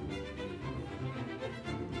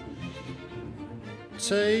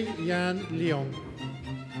 Tsai Yan Leong.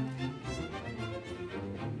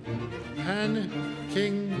 Han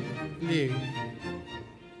King Liu.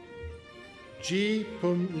 Ji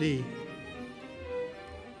Pum Lee.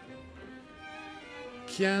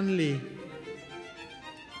 Qian Li.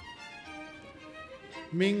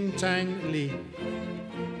 Ming Tang Li.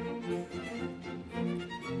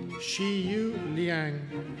 Shi Yu Liang.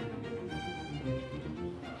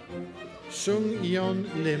 Sung Yeon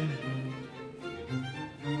Lim.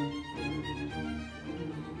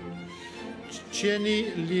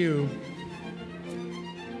 Jenny Liu.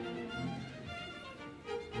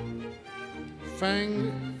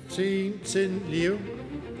 Fang Xin Liu.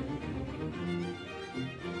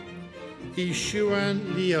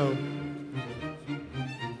 Yishuan Liu.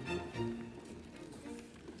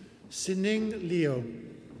 Sining Liu.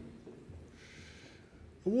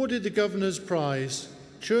 Awarded the Governor's Prize,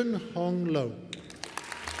 Chun Hong Lo.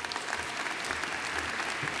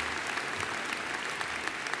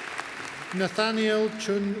 Nathaniel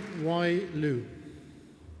Chun Wai Lu.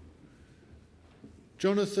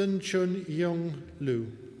 Jonathan Chun Yong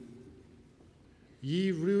Lu.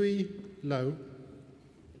 Yi Rui Lo.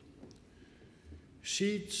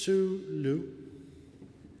 Shi Tzu Lu.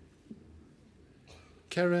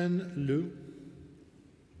 Karen Lu.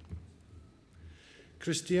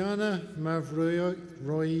 Christiana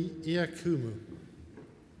Mavroy Iakumu.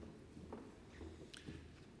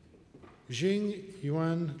 Jing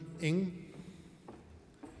Yuan Ing.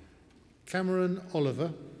 Cameron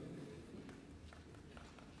Oliver.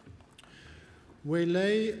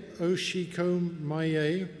 Wele Oshiko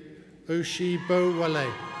Maye Oshibo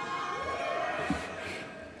Wale.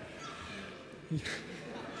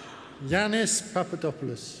 Yanis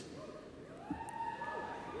Papadopoulos.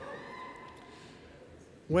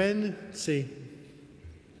 Wen Si.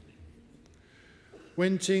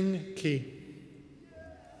 Wenting Ki.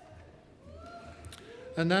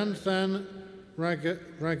 Ananthan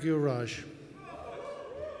Raguraj.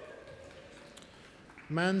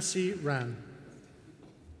 Mansi Ran.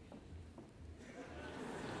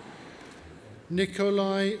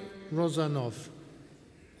 Nikolai Rozanov.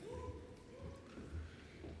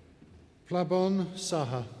 Plabon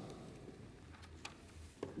Saha.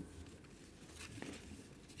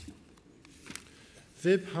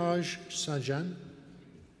 Vibhaj Sajan.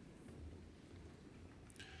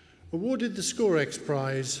 Awarded the Scorex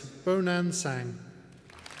Prize, Bonan Sang.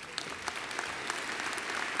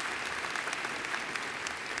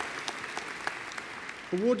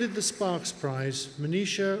 Awarded the Sparks Prize,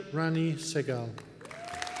 Manisha Rani Segal.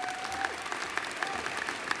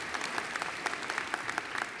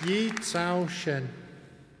 Yi Tsao Shen.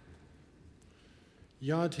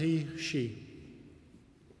 Yadhi Shi.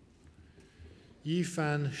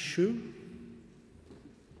 Yifan Shu.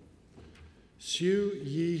 Su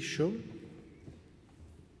Yi Shum.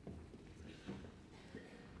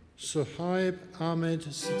 Suhaib Ahmed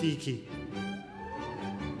Siddiqui.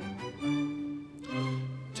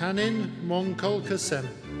 Tanin Mongkol Kasem.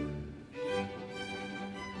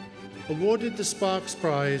 Awarded the Sparks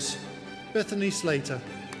Prize, Bethany Slater.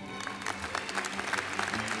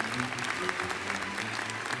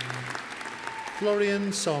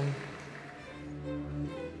 Florian Song.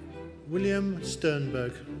 William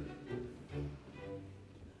Sternberg.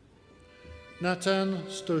 Nathan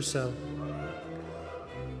Stosel.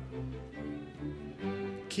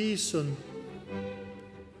 Ki Sun.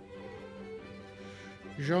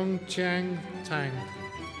 Zhongtiang Tang.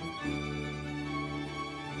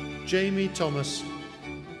 Jamie Thomas.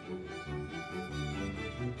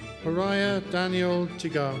 Pariah Daniel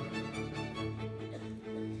Tigar.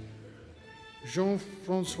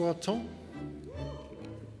 Jean-François Ton.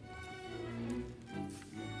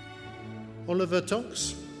 Oliver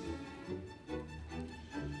Tox.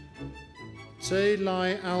 Tse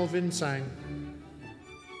Lai Alvin Sang,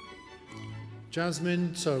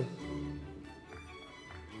 Jasmine So,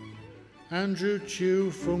 Andrew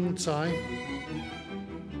Chiu Fung Tsai,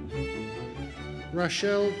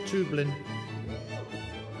 Rachel Tublin,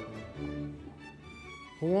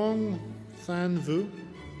 Huang Than Vu,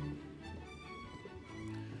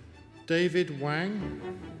 David Wang,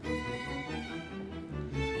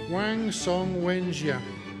 Wang Song Wenjia,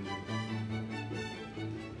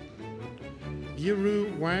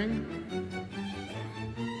 Yiru Wang,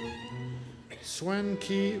 Swan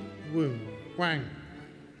Ki Wu Wang,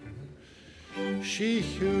 Shi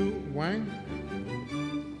Hu Wang,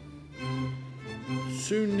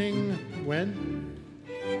 Su Ning Wen,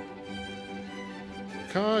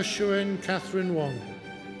 Ka Shuen Catherine Wong,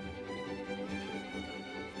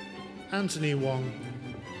 Anthony Wong,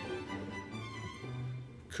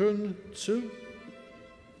 Kun Tsu.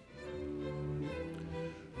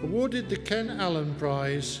 Awarded the Ken Allen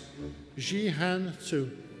Prize, Ji Han Tsu.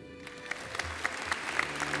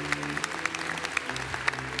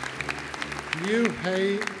 Liu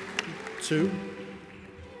Hei Tsu.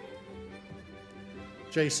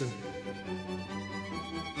 Jason.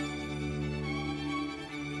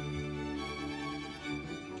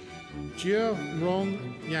 Jia Rong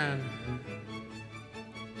Yan,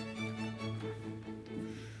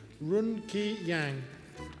 Run Ki Yang,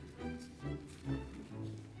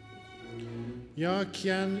 Ya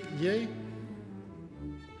Qian Ye,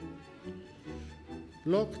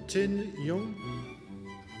 Lok Tin Yung,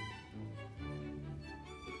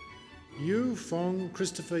 Yu Fong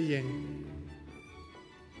Christopher Ying,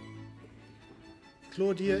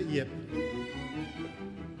 Claudia Yip,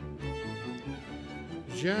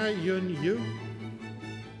 Jia Yun Yu,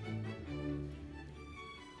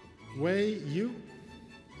 Wei Yu,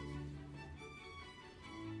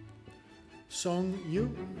 Song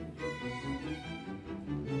Yu,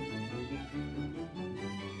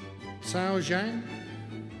 Cao Zhang,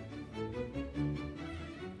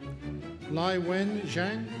 Lai Wen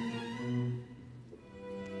Zhang,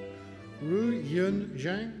 Ru Yun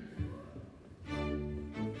Zhang,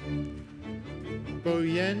 Bo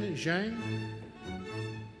Yen Zhang,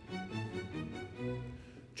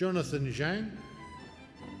 Jonathan Zhang,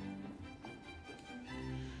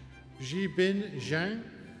 Jibin Zhang.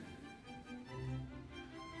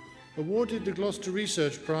 Awarded the Gloucester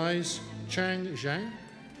Research Prize, Chang Zhang,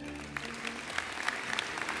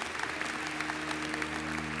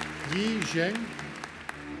 Yi Zheng.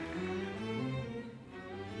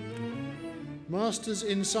 Masters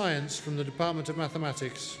in Science from the Department of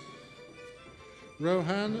Mathematics,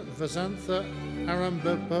 Rohan Vasantha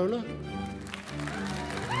Arambola,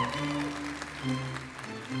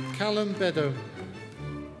 Callum Beddoe,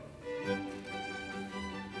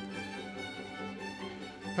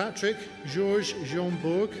 Patrick Georges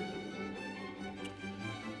Jeanbourg,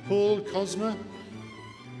 Paul Cosma,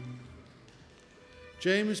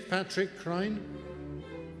 James Patrick Crine,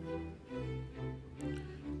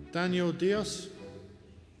 Daniel Diaz,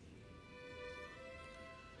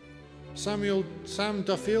 Sam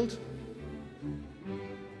Duffield,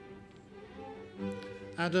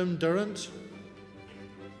 Adam Durrant,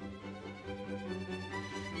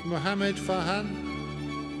 Mohamed Farhan,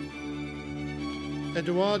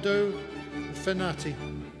 Eduardo Fenati,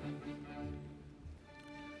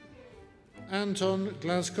 Anton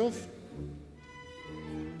Glazkov,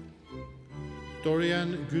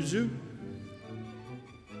 Dorian Guzu.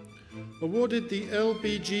 Awarded the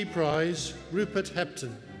LBG Prize, Rupert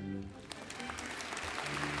Hepton.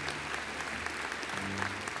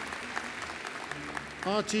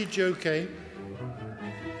 Artie Joke,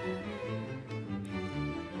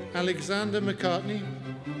 Alexander McCartney,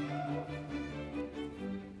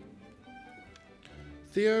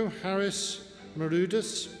 Theo Harris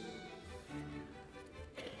Marudis,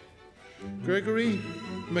 Gregory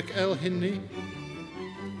McElhinney,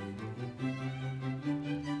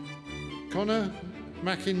 Connor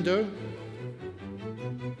Mackindo,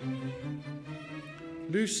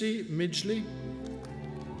 Lucy Midgley.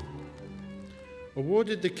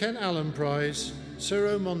 Awarded the Ken Allen Prize,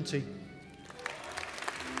 Ciro Monti.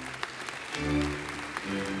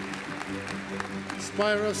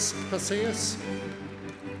 Spiros Paseus,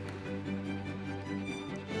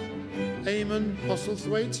 Eamon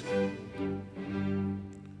Postlethwaite,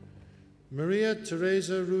 Maria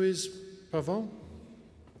Teresa Ruiz Pavon,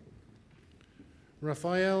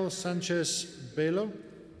 Rafael Sanchez Belo,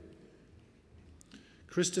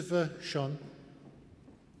 Christopher Shon,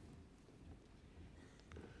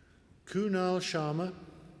 Kunal Sharma,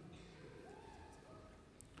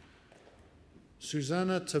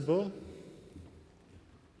 Susanna Tabor,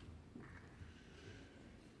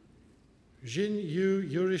 Jin Yu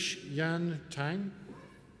Yurish Yan Tang,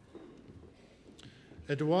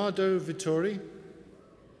 Eduardo Vittori.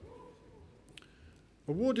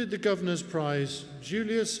 Awarded the Governor's Prize,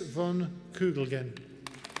 Julius von Kugelgen.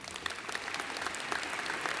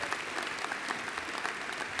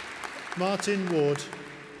 Martin Ward.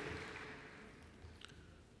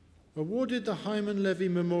 Awarded the Hyman Levy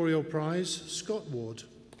Memorial Prize, Scott Ward.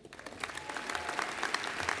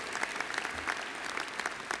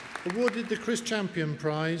 Awarded the Chris Champion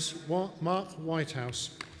Prize, Mark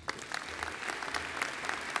Whitehouse.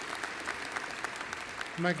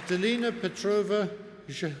 Magdalena Petrova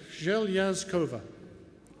Zhelyazkova.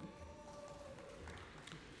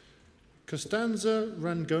 Costanza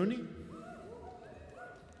Rangoni.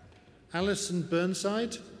 Alison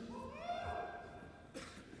Burnside.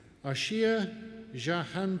 Ashia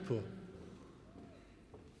Jahanpur.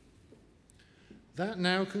 That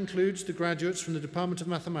now concludes the graduates from the Department of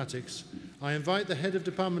Mathematics. I invite the Head of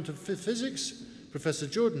Department of Physics, Professor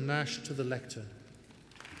Jordan Nash, to the lectern.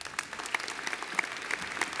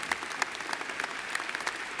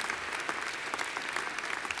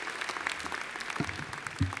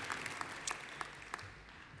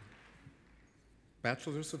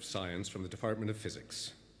 Bachelors of Science from the Department of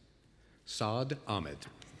Physics, Saad Ahmed.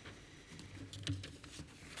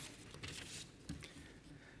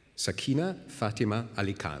 Sakina Fatima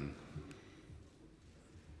Ali Khan.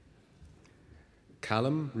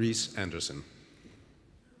 Callum Reese Anderson.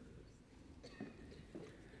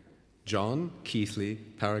 John Keithley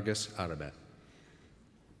Paragus Arabe.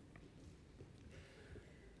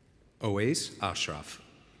 Owais Ashraf.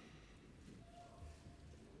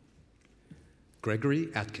 Gregory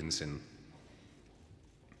Atkinson.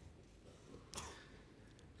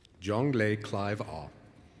 Jonglei Clive Aw.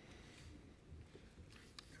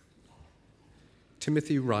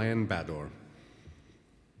 Timothy Ryan Bador.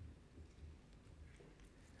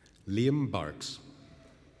 Liam Barks.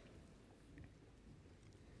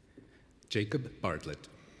 Jacob Bartlett.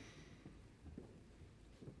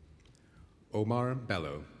 Omar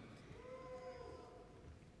Bello.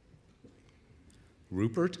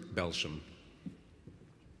 Rupert Belsham.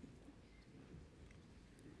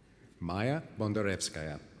 Maya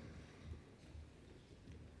Bondarevskaya.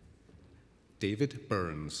 David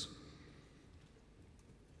Burns.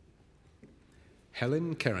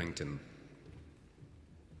 Helen Carrington.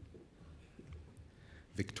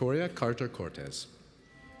 Victoria Carter Cortez.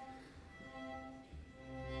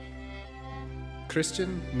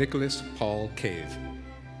 Christian Nicholas Paul Cave.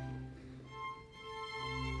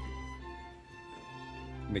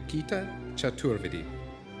 Nikita Chaturvedi.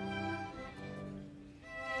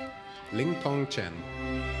 Ling Tong Chen.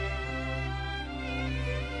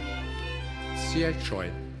 Xie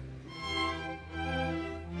Choi.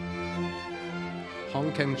 Hong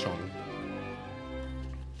Ken Chong.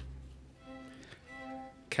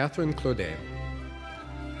 Catherine Claudet.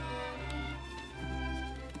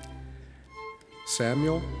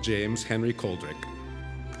 Samuel James Henry Coldrick.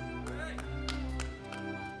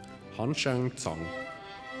 Han Shang Tsong.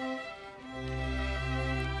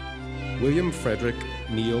 William Frederick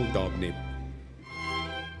Neil Dobney.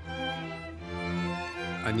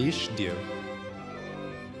 Anish Deer.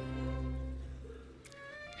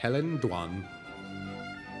 Helen Dwan.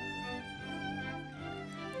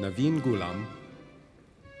 Naveen Ghulam.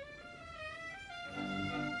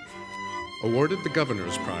 Awarded the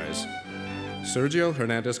Governor's Prize, Sergio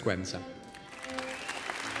Hernandez Cuenca.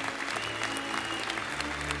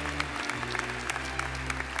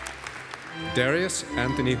 Darius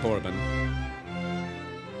Anthony Horban.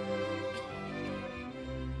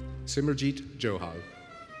 Simerjeet Johal.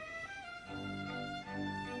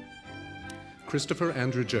 Christopher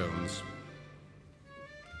Andrew Jones.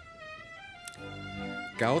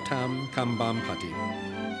 Gautam Kambhampati.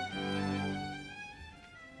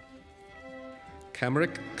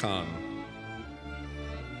 Kamrik Khan.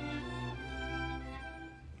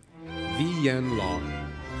 V. Yen Long.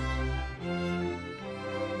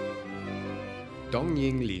 Dong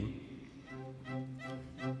Ying Li.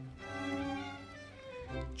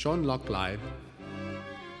 John Lok Lai.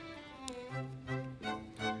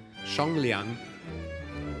 Shong Lian.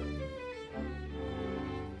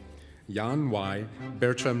 Yan Y.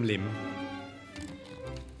 Bertram Lim.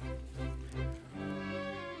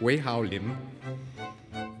 Wei Hao Lim.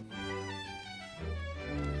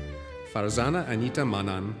 Farzana Anita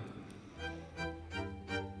Manan.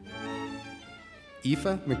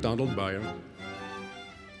 Aoife MacDonald Byer.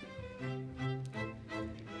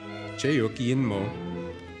 Cheyuk Yin Mo.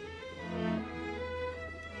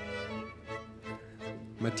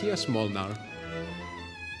 Matthias Molnar.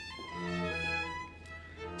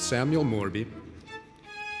 Samuel Morby,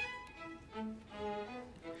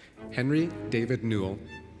 Henry David Newell,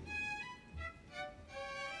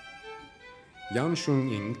 Yan Shung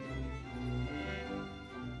Ying,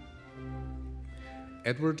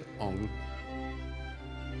 Edward Ong,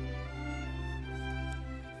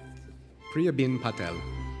 Priyabin Patel,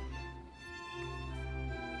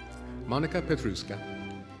 Monica Petruska,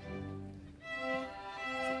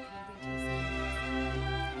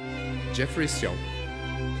 Jeffrey Seo,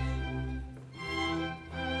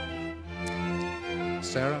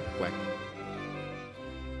 Sarah Weck,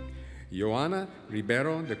 Joana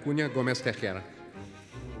Ribeiro de Cunha Gomez Tejera,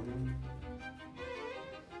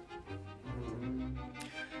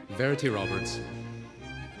 Verity Roberts,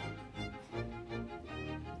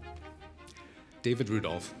 David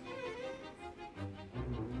Rudolph,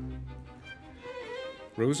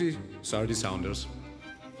 Rosie Sardi Saunders,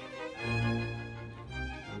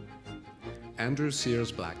 Andrew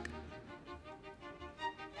Sears Black,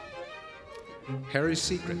 Harry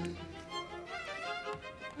Secret,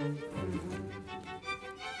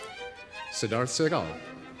 Siddharth Segal,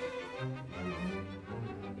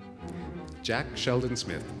 Jack Sheldon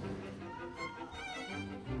Smith,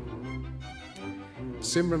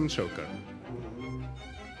 Simran Chokar,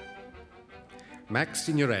 Max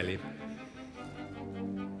Signorelli,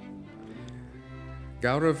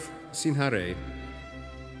 Gaurav Sinhare,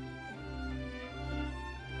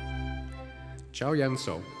 Chao Yan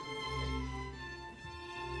So,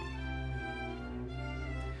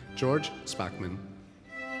 George Spackman,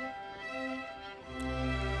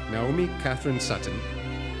 Naomi Catherine Sutton,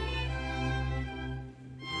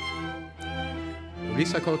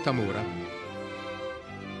 Risako Tamura,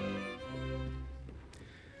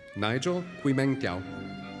 Nigel Quimeng Tiao,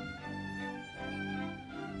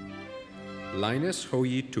 Linus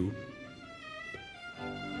Hoyi Tu,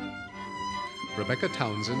 Rebecca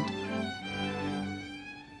Townsend,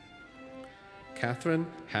 Catherine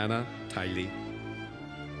Hannah Tiley,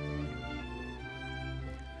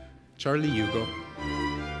 Charlie Hugo,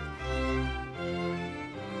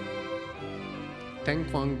 Teng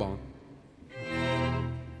Quang Bong,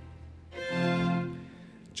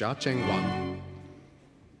 Jia Cheng Wang.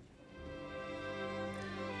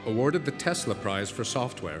 Awarded the Tesla Prize for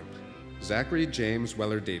Software, Zachary James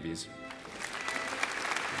Weller Davies.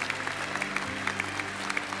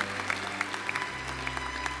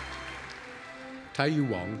 Tai Yu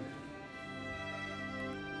Wong,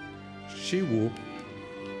 Shi Wu,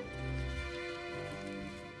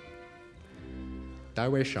 Dai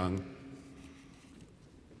Wei Shang,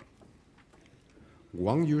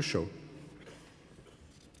 Wang Yusho,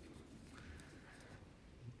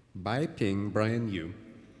 Bai Ping Brian Yu,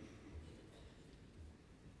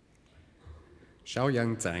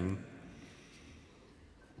 Xiaoyang Zhang,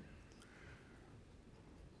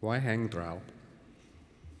 Wai Hang Drao.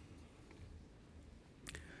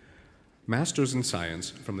 Masters in Science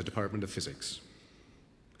from the Department of Physics.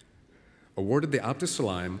 Awarded the Abdus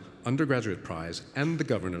Salam Undergraduate Prize and the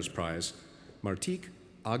Governor's Prize, Martik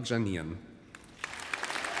Agjanian.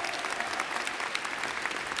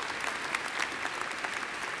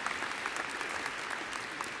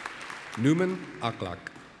 Numan Aklak.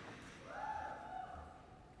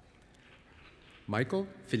 Michael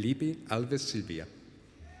Felipe Alves Silvia.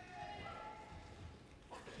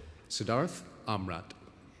 Siddharth Amrat.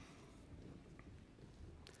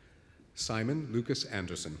 Simon Lucas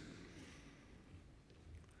Anderson.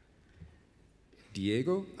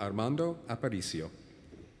 Diego Armando Aparicio.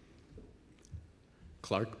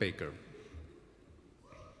 Clark Baker.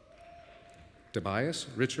 Tobias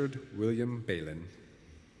Richard William Balin.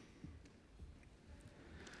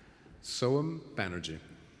 Soam Banerjee.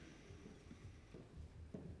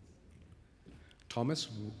 Thomas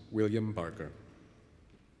William Barker.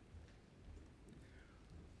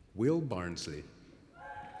 Will Barnsley.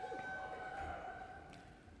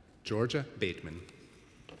 Georgia Bateman.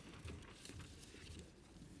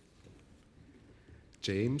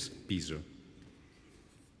 James Beezer.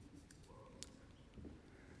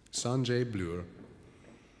 Sanjay Blur.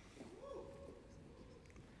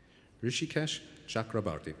 Rishikesh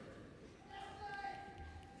Chakrabarti.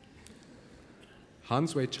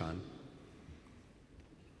 Hans Wei Chan.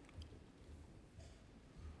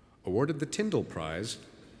 Awarded the Tyndall Prize,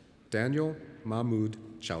 Daniel Mahmood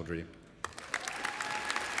Chowdhury.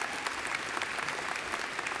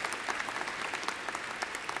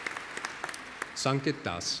 Sankit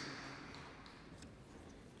Das.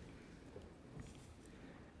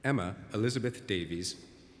 Emma Elizabeth Davies.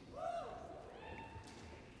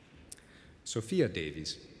 Sophia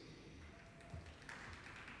Davies.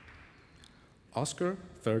 Oscar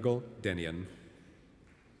Fergal Denian.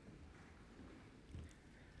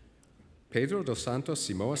 Pedro dos Santos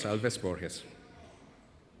Simoas Alves Borges.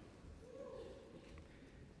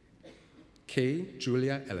 Kay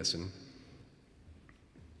Julia Ellison.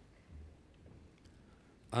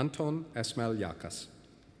 Anton Esmail Yakas.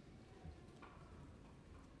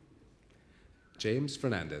 James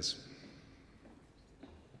Fernandez.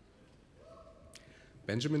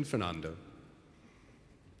 Benjamin Fernando.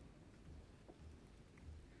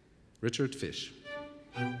 Richard Fish.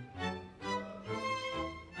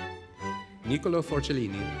 Niccolo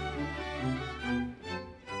Forcellini.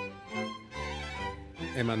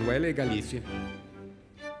 Emanuele Galicia.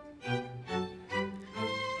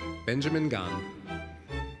 Benjamin Gahn.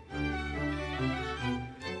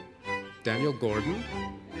 Daniel Gordon.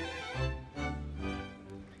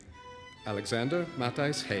 Alexander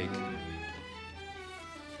Matthijs Haig.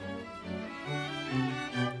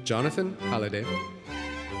 Jonathan Halliday.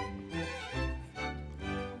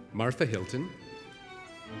 Martha Hilton.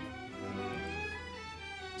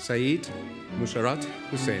 Saeed Musharat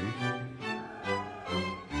Hussain.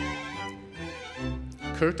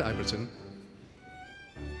 Kurt Iverson.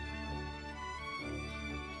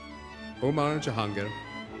 Omar Jahangir.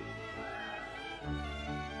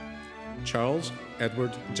 Charles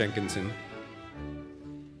Edward Jenkinson.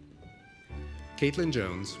 Caitlin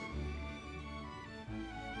Jones.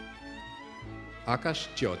 Akash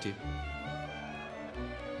Jyoti.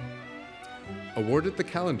 Awarded the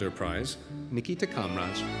Calendar Prize, Nikita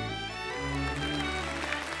Kamraj.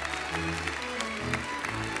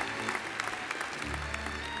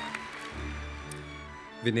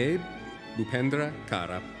 Vinay Bhupendra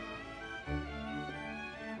Kara.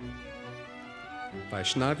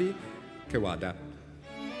 Vaishnavi Kewada.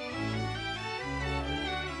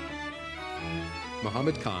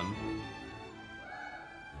 Mohammed Khan.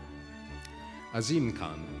 Azim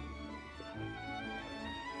Khan.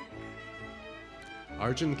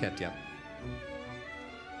 Arjun Ketya.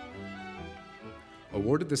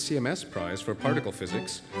 Awarded the CMS Prize for Particle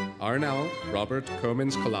Physics, Arnal Robert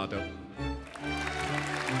Comins Collado.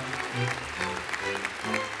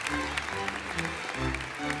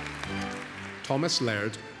 Thomas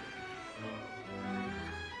Laird.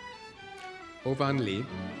 Ovan Lee.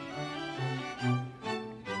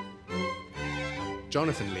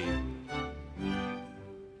 Jonathan Lee.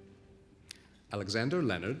 Alexander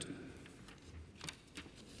Leonard.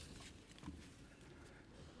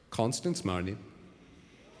 Constance Marnie.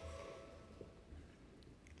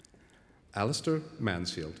 Alistair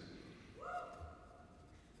Mansfield.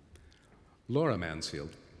 Laura Mansfield.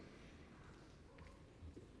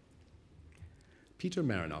 Peter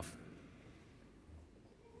Marinoff.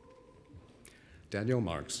 Daniel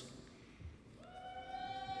Marks.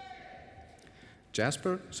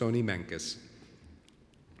 Jasper Soni Menkes.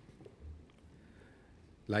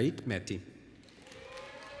 Laik Mehti.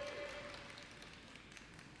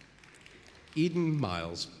 Eden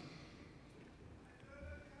Miles.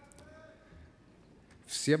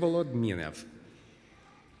 Vsevolod Minev.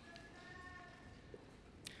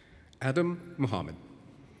 Adam Muhammad.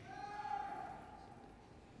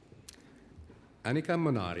 Annika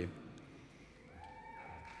Monari.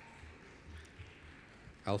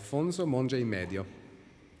 Alfonso Monge Medio.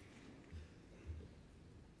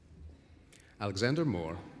 Alexander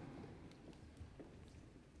Moore.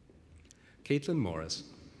 Caitlin Morris.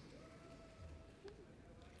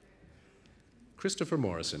 Christopher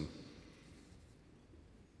Morrison.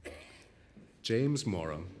 James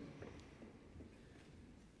Morrow.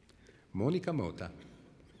 Monica Mota.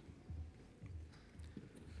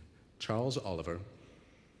 Charles Oliver.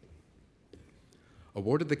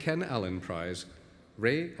 Awarded the Ken Allen Prize,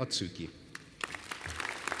 Ray Otsuki.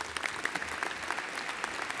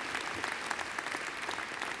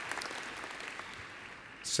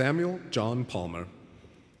 Samuel John Palmer.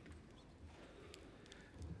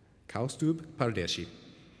 Kaustub Pardeshi.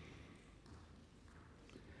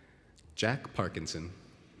 Jack Parkinson.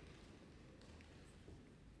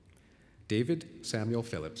 David Samuel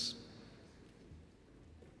Phillips.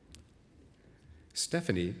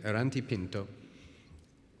 Stephanie Aranti Pinto.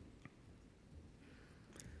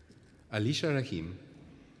 Alicia Rahim.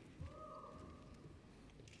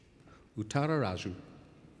 Uttara Raju.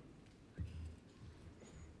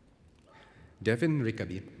 Devin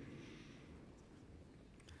Rickaby.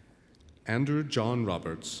 Andrew John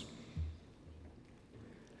Roberts.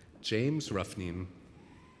 James Ruffneam.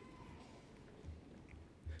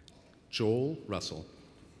 Joel Russell.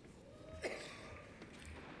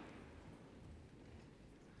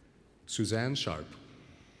 Suzanne Sharp.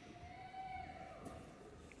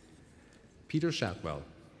 Peter Shatwell.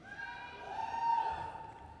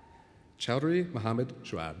 Chowdhury Mohammed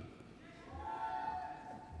Shuab.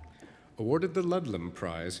 Awarded the Ludlam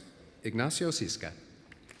Prize, Ignacio Sisca.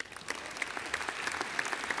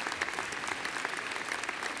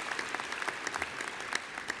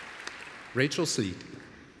 Rachel Sleet.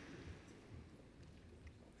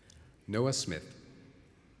 Noah Smith.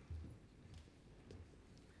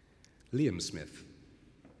 Liam Smith.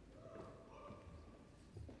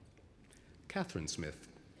 Catherine Smith.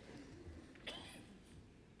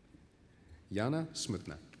 Jana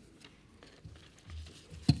Smutna.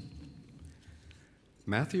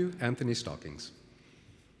 Matthew Anthony Stockings.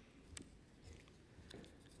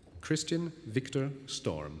 Christian Victor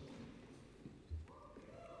Storm.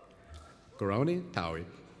 Goroni Tauri.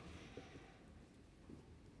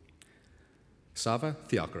 Sava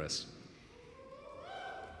Theocaris.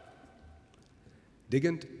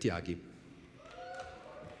 Digant Tiagi.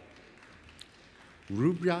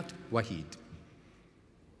 Rubriat Wahid.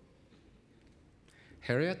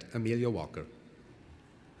 Harriet Amelia Walker.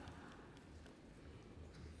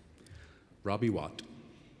 Robbie Watt.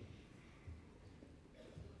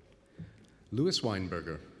 Louis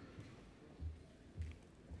Weinberger.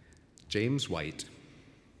 James White.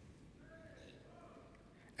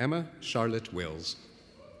 Emma Charlotte Wills.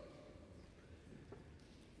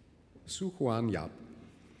 Su Juan Yap.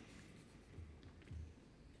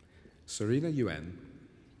 Serena Yuen.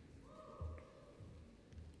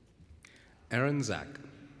 Aaron Zach.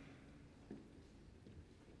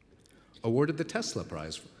 Awarded the Tesla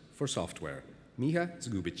Prize for Software, Miha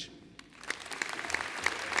Zgubic.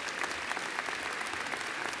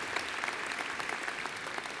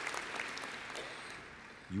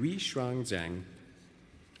 Yui Shuang Zhang.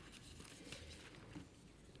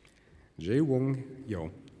 Jae Wong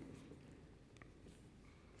Yo.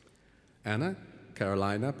 Anna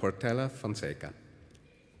Carolina Portela Fonseca.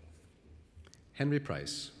 Henry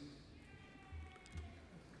Price.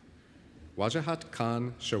 Wajahat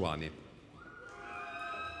Khan Sherwani.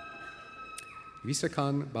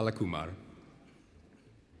 Visakan Balakumar.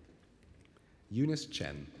 Eunice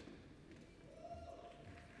Chen.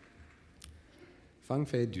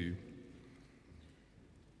 Fangfei Du.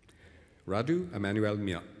 Radu Emmanuel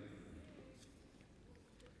Mia.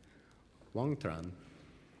 Wang Tran.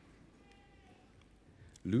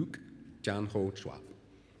 Luke Jianho Chua.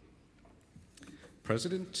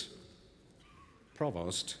 President,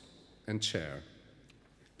 Provost, and Chair.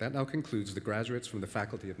 That now concludes the graduates from the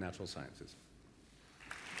Faculty of Natural Sciences.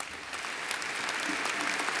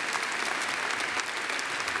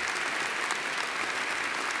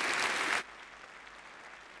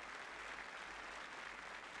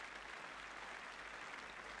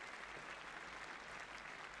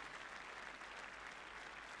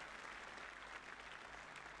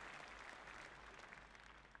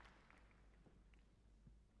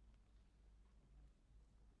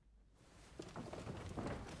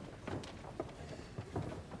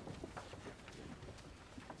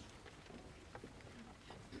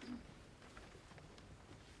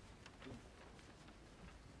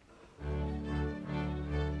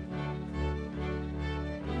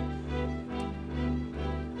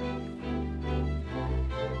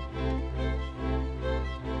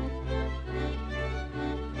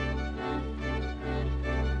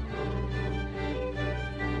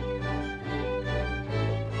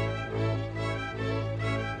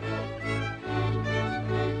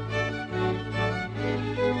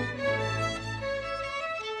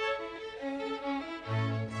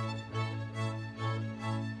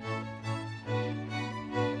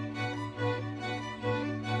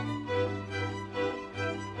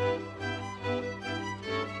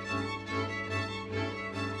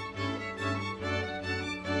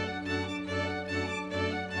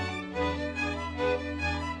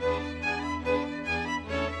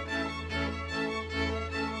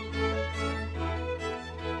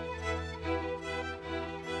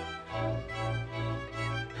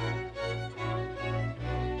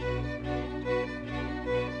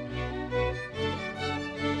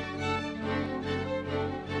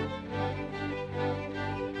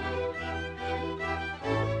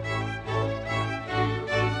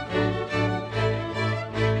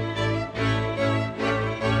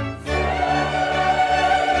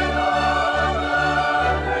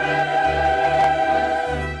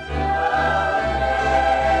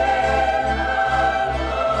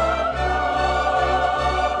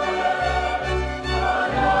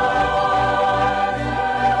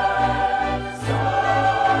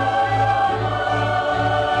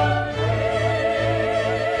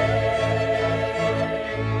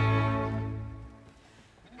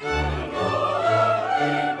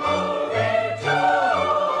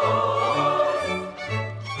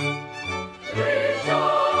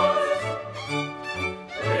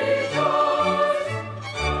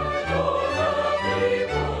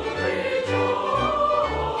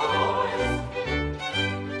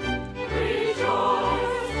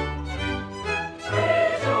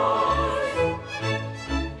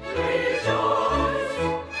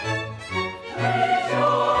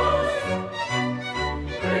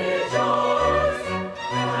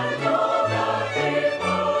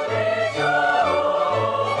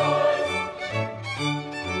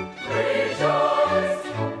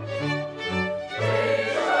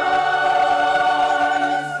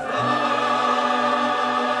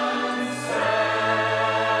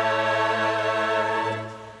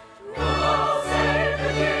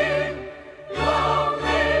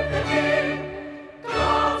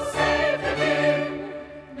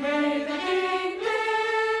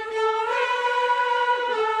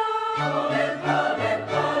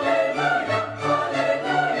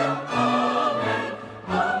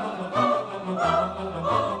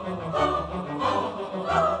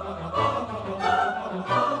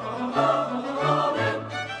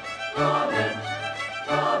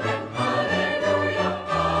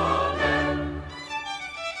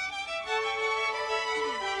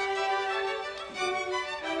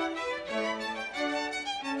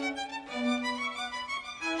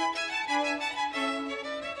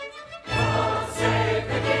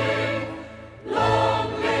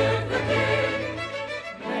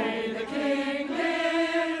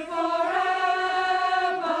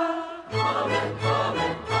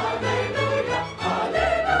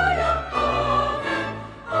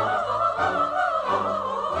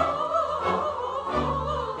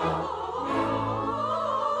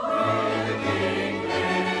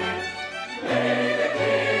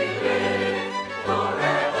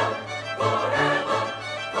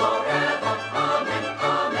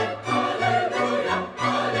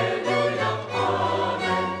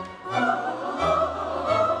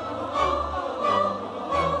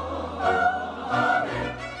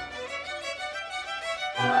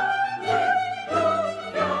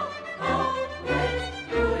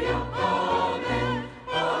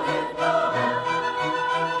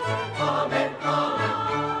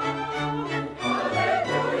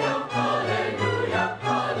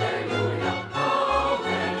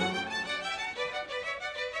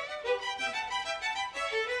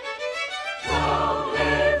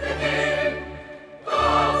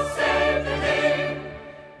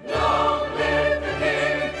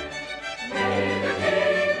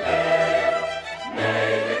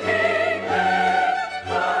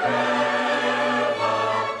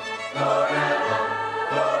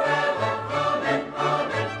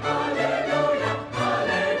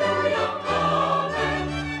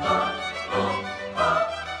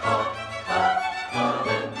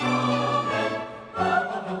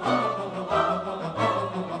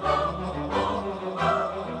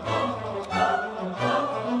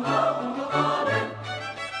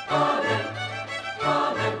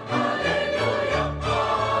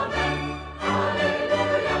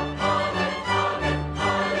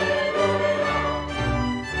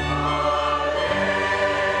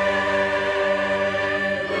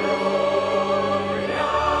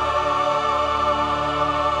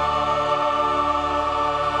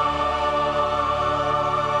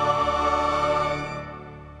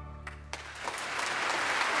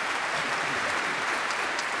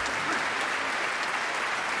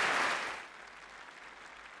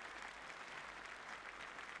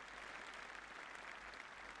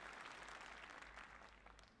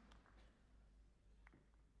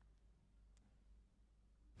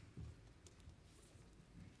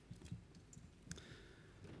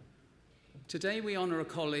 Today we honour a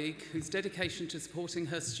colleague whose dedication to supporting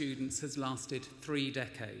her students has lasted 3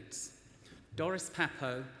 decades. Doris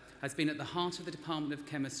Papo has been at the heart of the Department of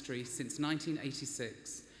Chemistry since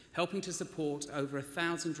 1986, helping to support over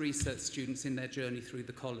 1,000 research students in their journey through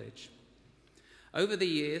the college. Over the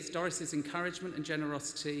years, Doris's encouragement and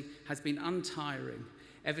generosity has been untiring,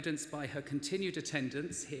 evidenced by her continued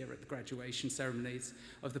attendance here at the graduation ceremonies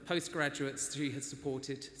of the postgraduates she has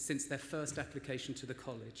supported since their first application to the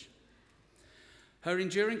college. Her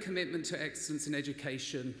enduring commitment to excellence in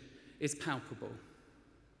education is palpable.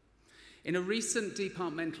 In a recent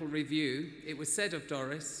departmental review, it was said of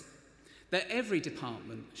Doris that every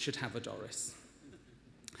department should have a Doris.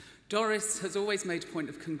 Doris has always made a point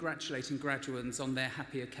of congratulating graduates on their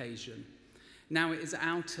happy occasion. Now it is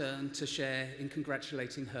our turn to share in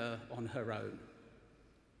congratulating her on her own.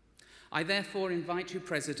 I therefore invite you,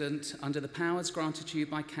 President, under the powers granted to you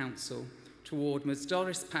by Council, to award Ms.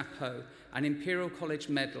 Doris Papo an Imperial College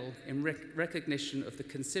Medal in recognition of the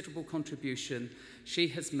considerable contribution she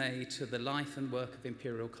has made to the life and work of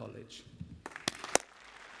Imperial College.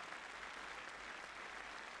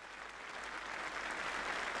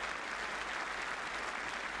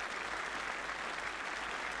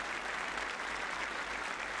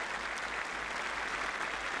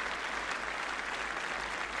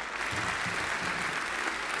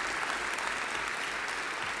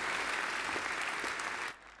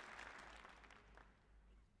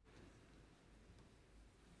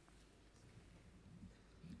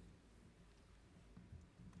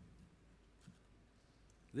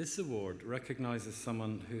 This award recognises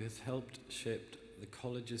someone who has helped shape the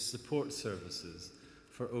college's support services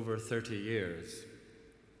for over 30 years.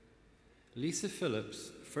 Lisa Phillips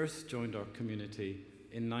first joined our community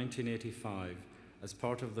in 1985 as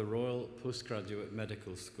part of the Royal Postgraduate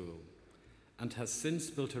Medical School and has since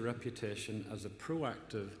built a reputation as a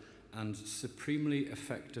proactive and supremely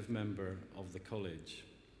effective member of the college.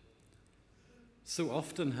 So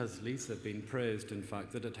often has Lisa been praised, in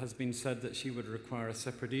fact, that it has been said that she would require a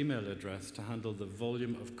separate email address to handle the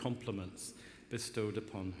volume of compliments bestowed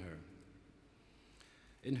upon her.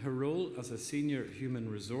 In her role as a senior human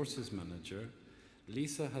resources manager,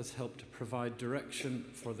 Lisa has helped provide direction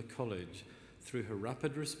for the college through her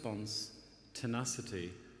rapid response,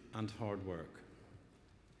 tenacity, and hard work.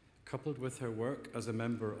 Coupled with her work as a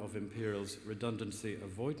member of Imperial's redundancy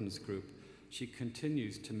avoidance group, she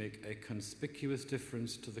continues to make a conspicuous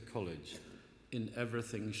difference to the college in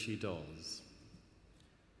everything she does.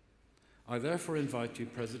 I therefore invite you,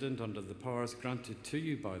 President, under the powers granted to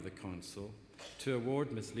you by the Council, to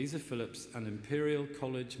award Ms. Lisa Phillips an Imperial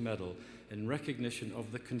College Medal in recognition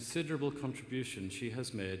of the considerable contribution she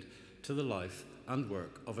has made to the life and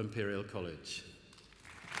work of Imperial College.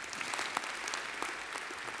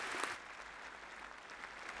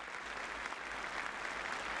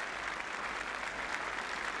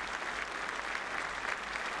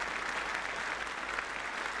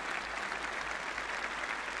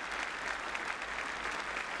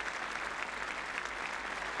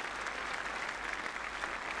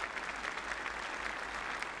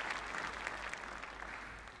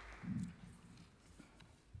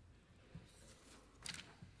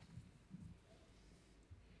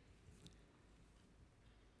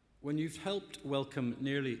 When you've helped welcome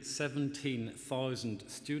nearly 17,000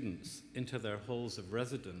 students into their halls of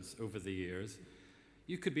residence over the years,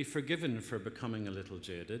 you could be forgiven for becoming a little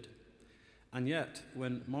jaded. And yet,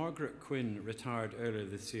 when Margaret Quinn retired earlier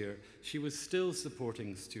this year, she was still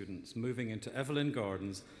supporting students moving into Evelyn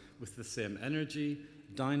Gardens with the same energy,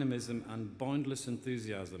 dynamism, and boundless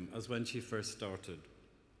enthusiasm as when she first started.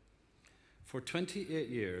 For 28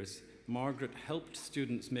 years, Margaret helped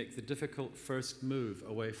students make the difficult first move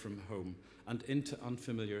away from home and into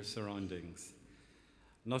unfamiliar surroundings.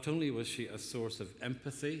 Not only was she a source of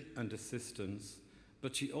empathy and assistance,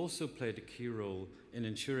 but she also played a key role in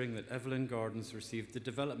ensuring that Evelyn Gardens received the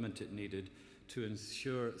development it needed to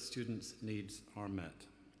ensure students' needs are met.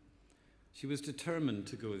 She was determined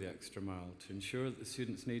to go the extra mile to ensure that the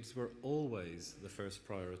students' needs were always the first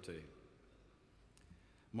priority.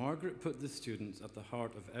 Margaret put the students at the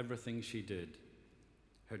heart of everything she did.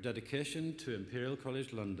 Her dedication to Imperial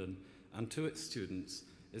College London and to its students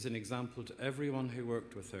is an example to everyone who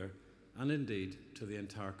worked with her, and indeed to the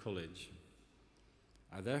entire college.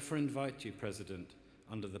 I therefore invite you, President,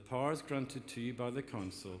 under the powers granted to you by the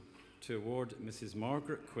Council, to award Mrs.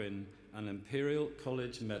 Margaret Quinn an Imperial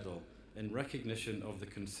College Medal in recognition of the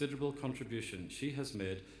considerable contribution she has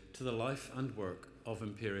made to the life and work of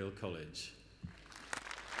Imperial College.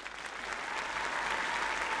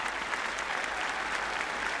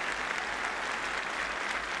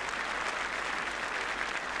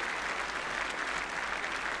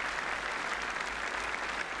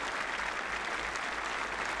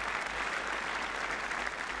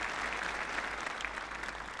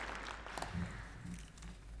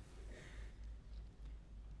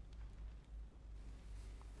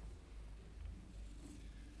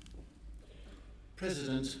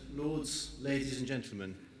 President, Lords, ladies and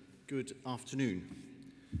gentlemen, good afternoon.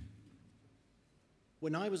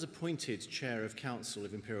 When I was appointed Chair of Council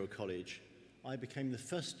of Imperial College, I became the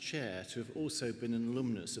first chair to have also been an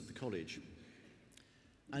alumnus of the college.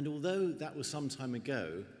 And although that was some time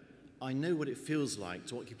ago, I know what it feels like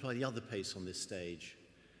to occupy the other place on this stage.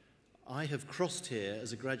 I have crossed here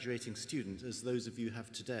as a graduating student, as those of you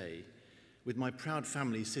have today, with my proud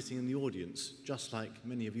family sitting in the audience, just like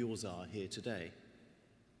many of yours are here today.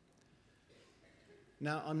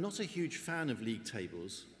 Now, I'm not a huge fan of league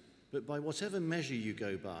tables, but by whatever measure you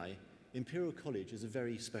go by, Imperial College is a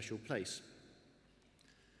very special place.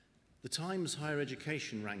 The Times Higher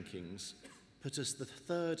Education rankings put us the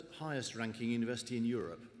 3rd highest ranking university in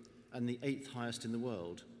Europe and the 8th highest in the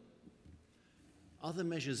world. Other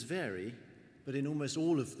measures vary, but in almost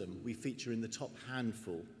all of them, we feature in the top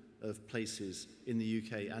handful of places in the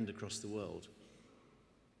UK and across the world.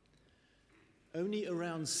 Only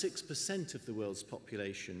around 6% of the world's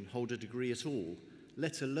population hold a degree at all,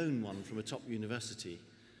 let alone one from a top university.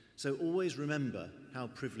 So always remember how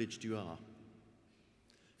privileged you are.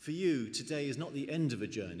 For you, today is not the end of a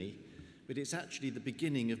journey, but it's actually the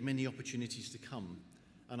beginning of many opportunities to come,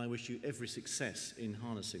 and I wish you every success in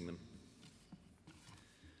harnessing them.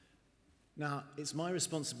 Now, it's my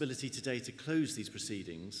responsibility today to close these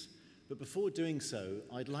proceedings, but before doing so,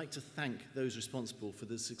 I'd like to thank those responsible for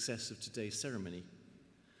the success of today's ceremony.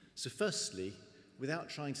 So firstly, without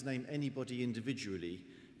trying to name anybody individually,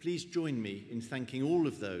 please join me in thanking all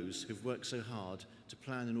of those who've worked so hard to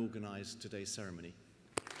plan and organise today's ceremony.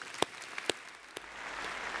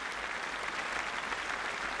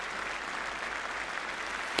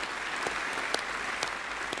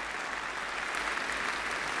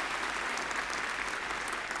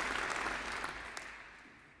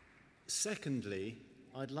 Secondly,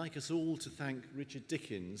 I'd like us all to thank Richard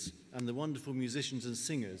Dickens and the wonderful musicians and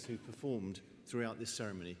singers who performed throughout this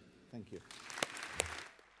ceremony. Thank you.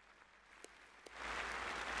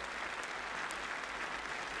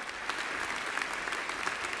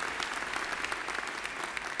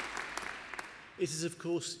 It is, of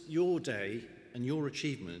course, your day and your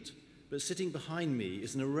achievement, but sitting behind me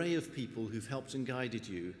is an array of people who've helped and guided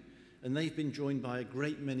you, and they've been joined by a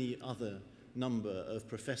great many other number of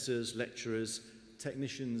professors, lecturers,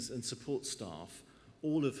 technicians and support staff,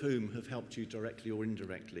 all of whom have helped you directly or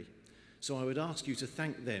indirectly. So I would ask you to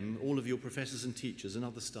thank them, all of your professors and teachers and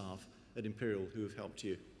other staff at Imperial who have helped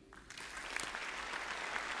you.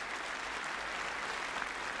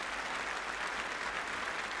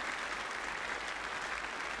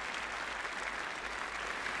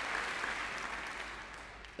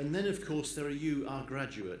 And then, of course, there are you, our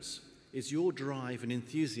graduates. It's your drive and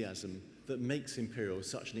enthusiasm that makes Imperial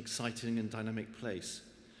such an exciting and dynamic place.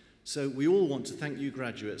 So we all want to thank you,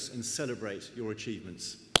 graduates, and celebrate your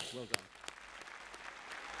achievements. Well done.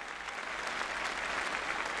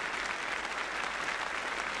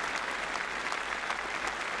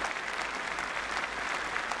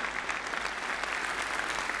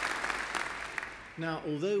 Now,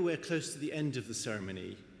 although we're close to the end of the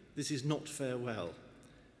ceremony, this is not farewell.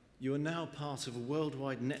 You are now part of a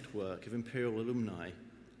worldwide network of Imperial alumni.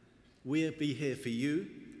 We'll be here for you,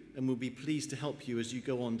 and we'll be pleased to help you as you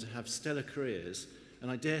go on to have stellar careers, and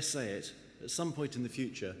I dare say it, at some point in the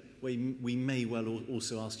future, we may well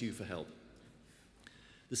also ask you for help.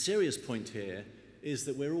 The serious point here is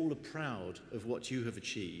that we're all proud of what you have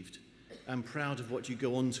achieved, and proud of what you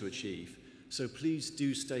go on to achieve, so please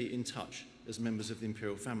do stay in touch as members of the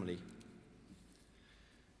Imperial family.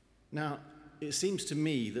 Now, it seems to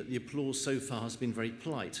me that the applause so far has been very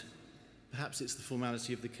polite. Perhaps it's the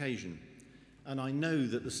formality of the occasion. And I know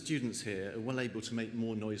that the students here are well able to make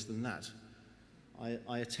more noise than that.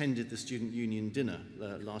 I attended the Student Union dinner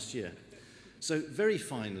last year. So very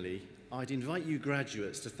finally, I'd invite you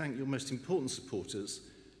graduates to thank your most important supporters,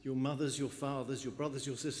 your mothers, your fathers, your brothers,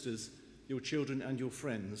 your sisters, your children and your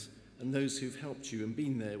friends, and those who've helped you and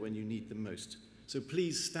been there when you need them most. So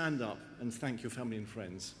please stand up and thank your family and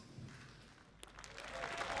friends.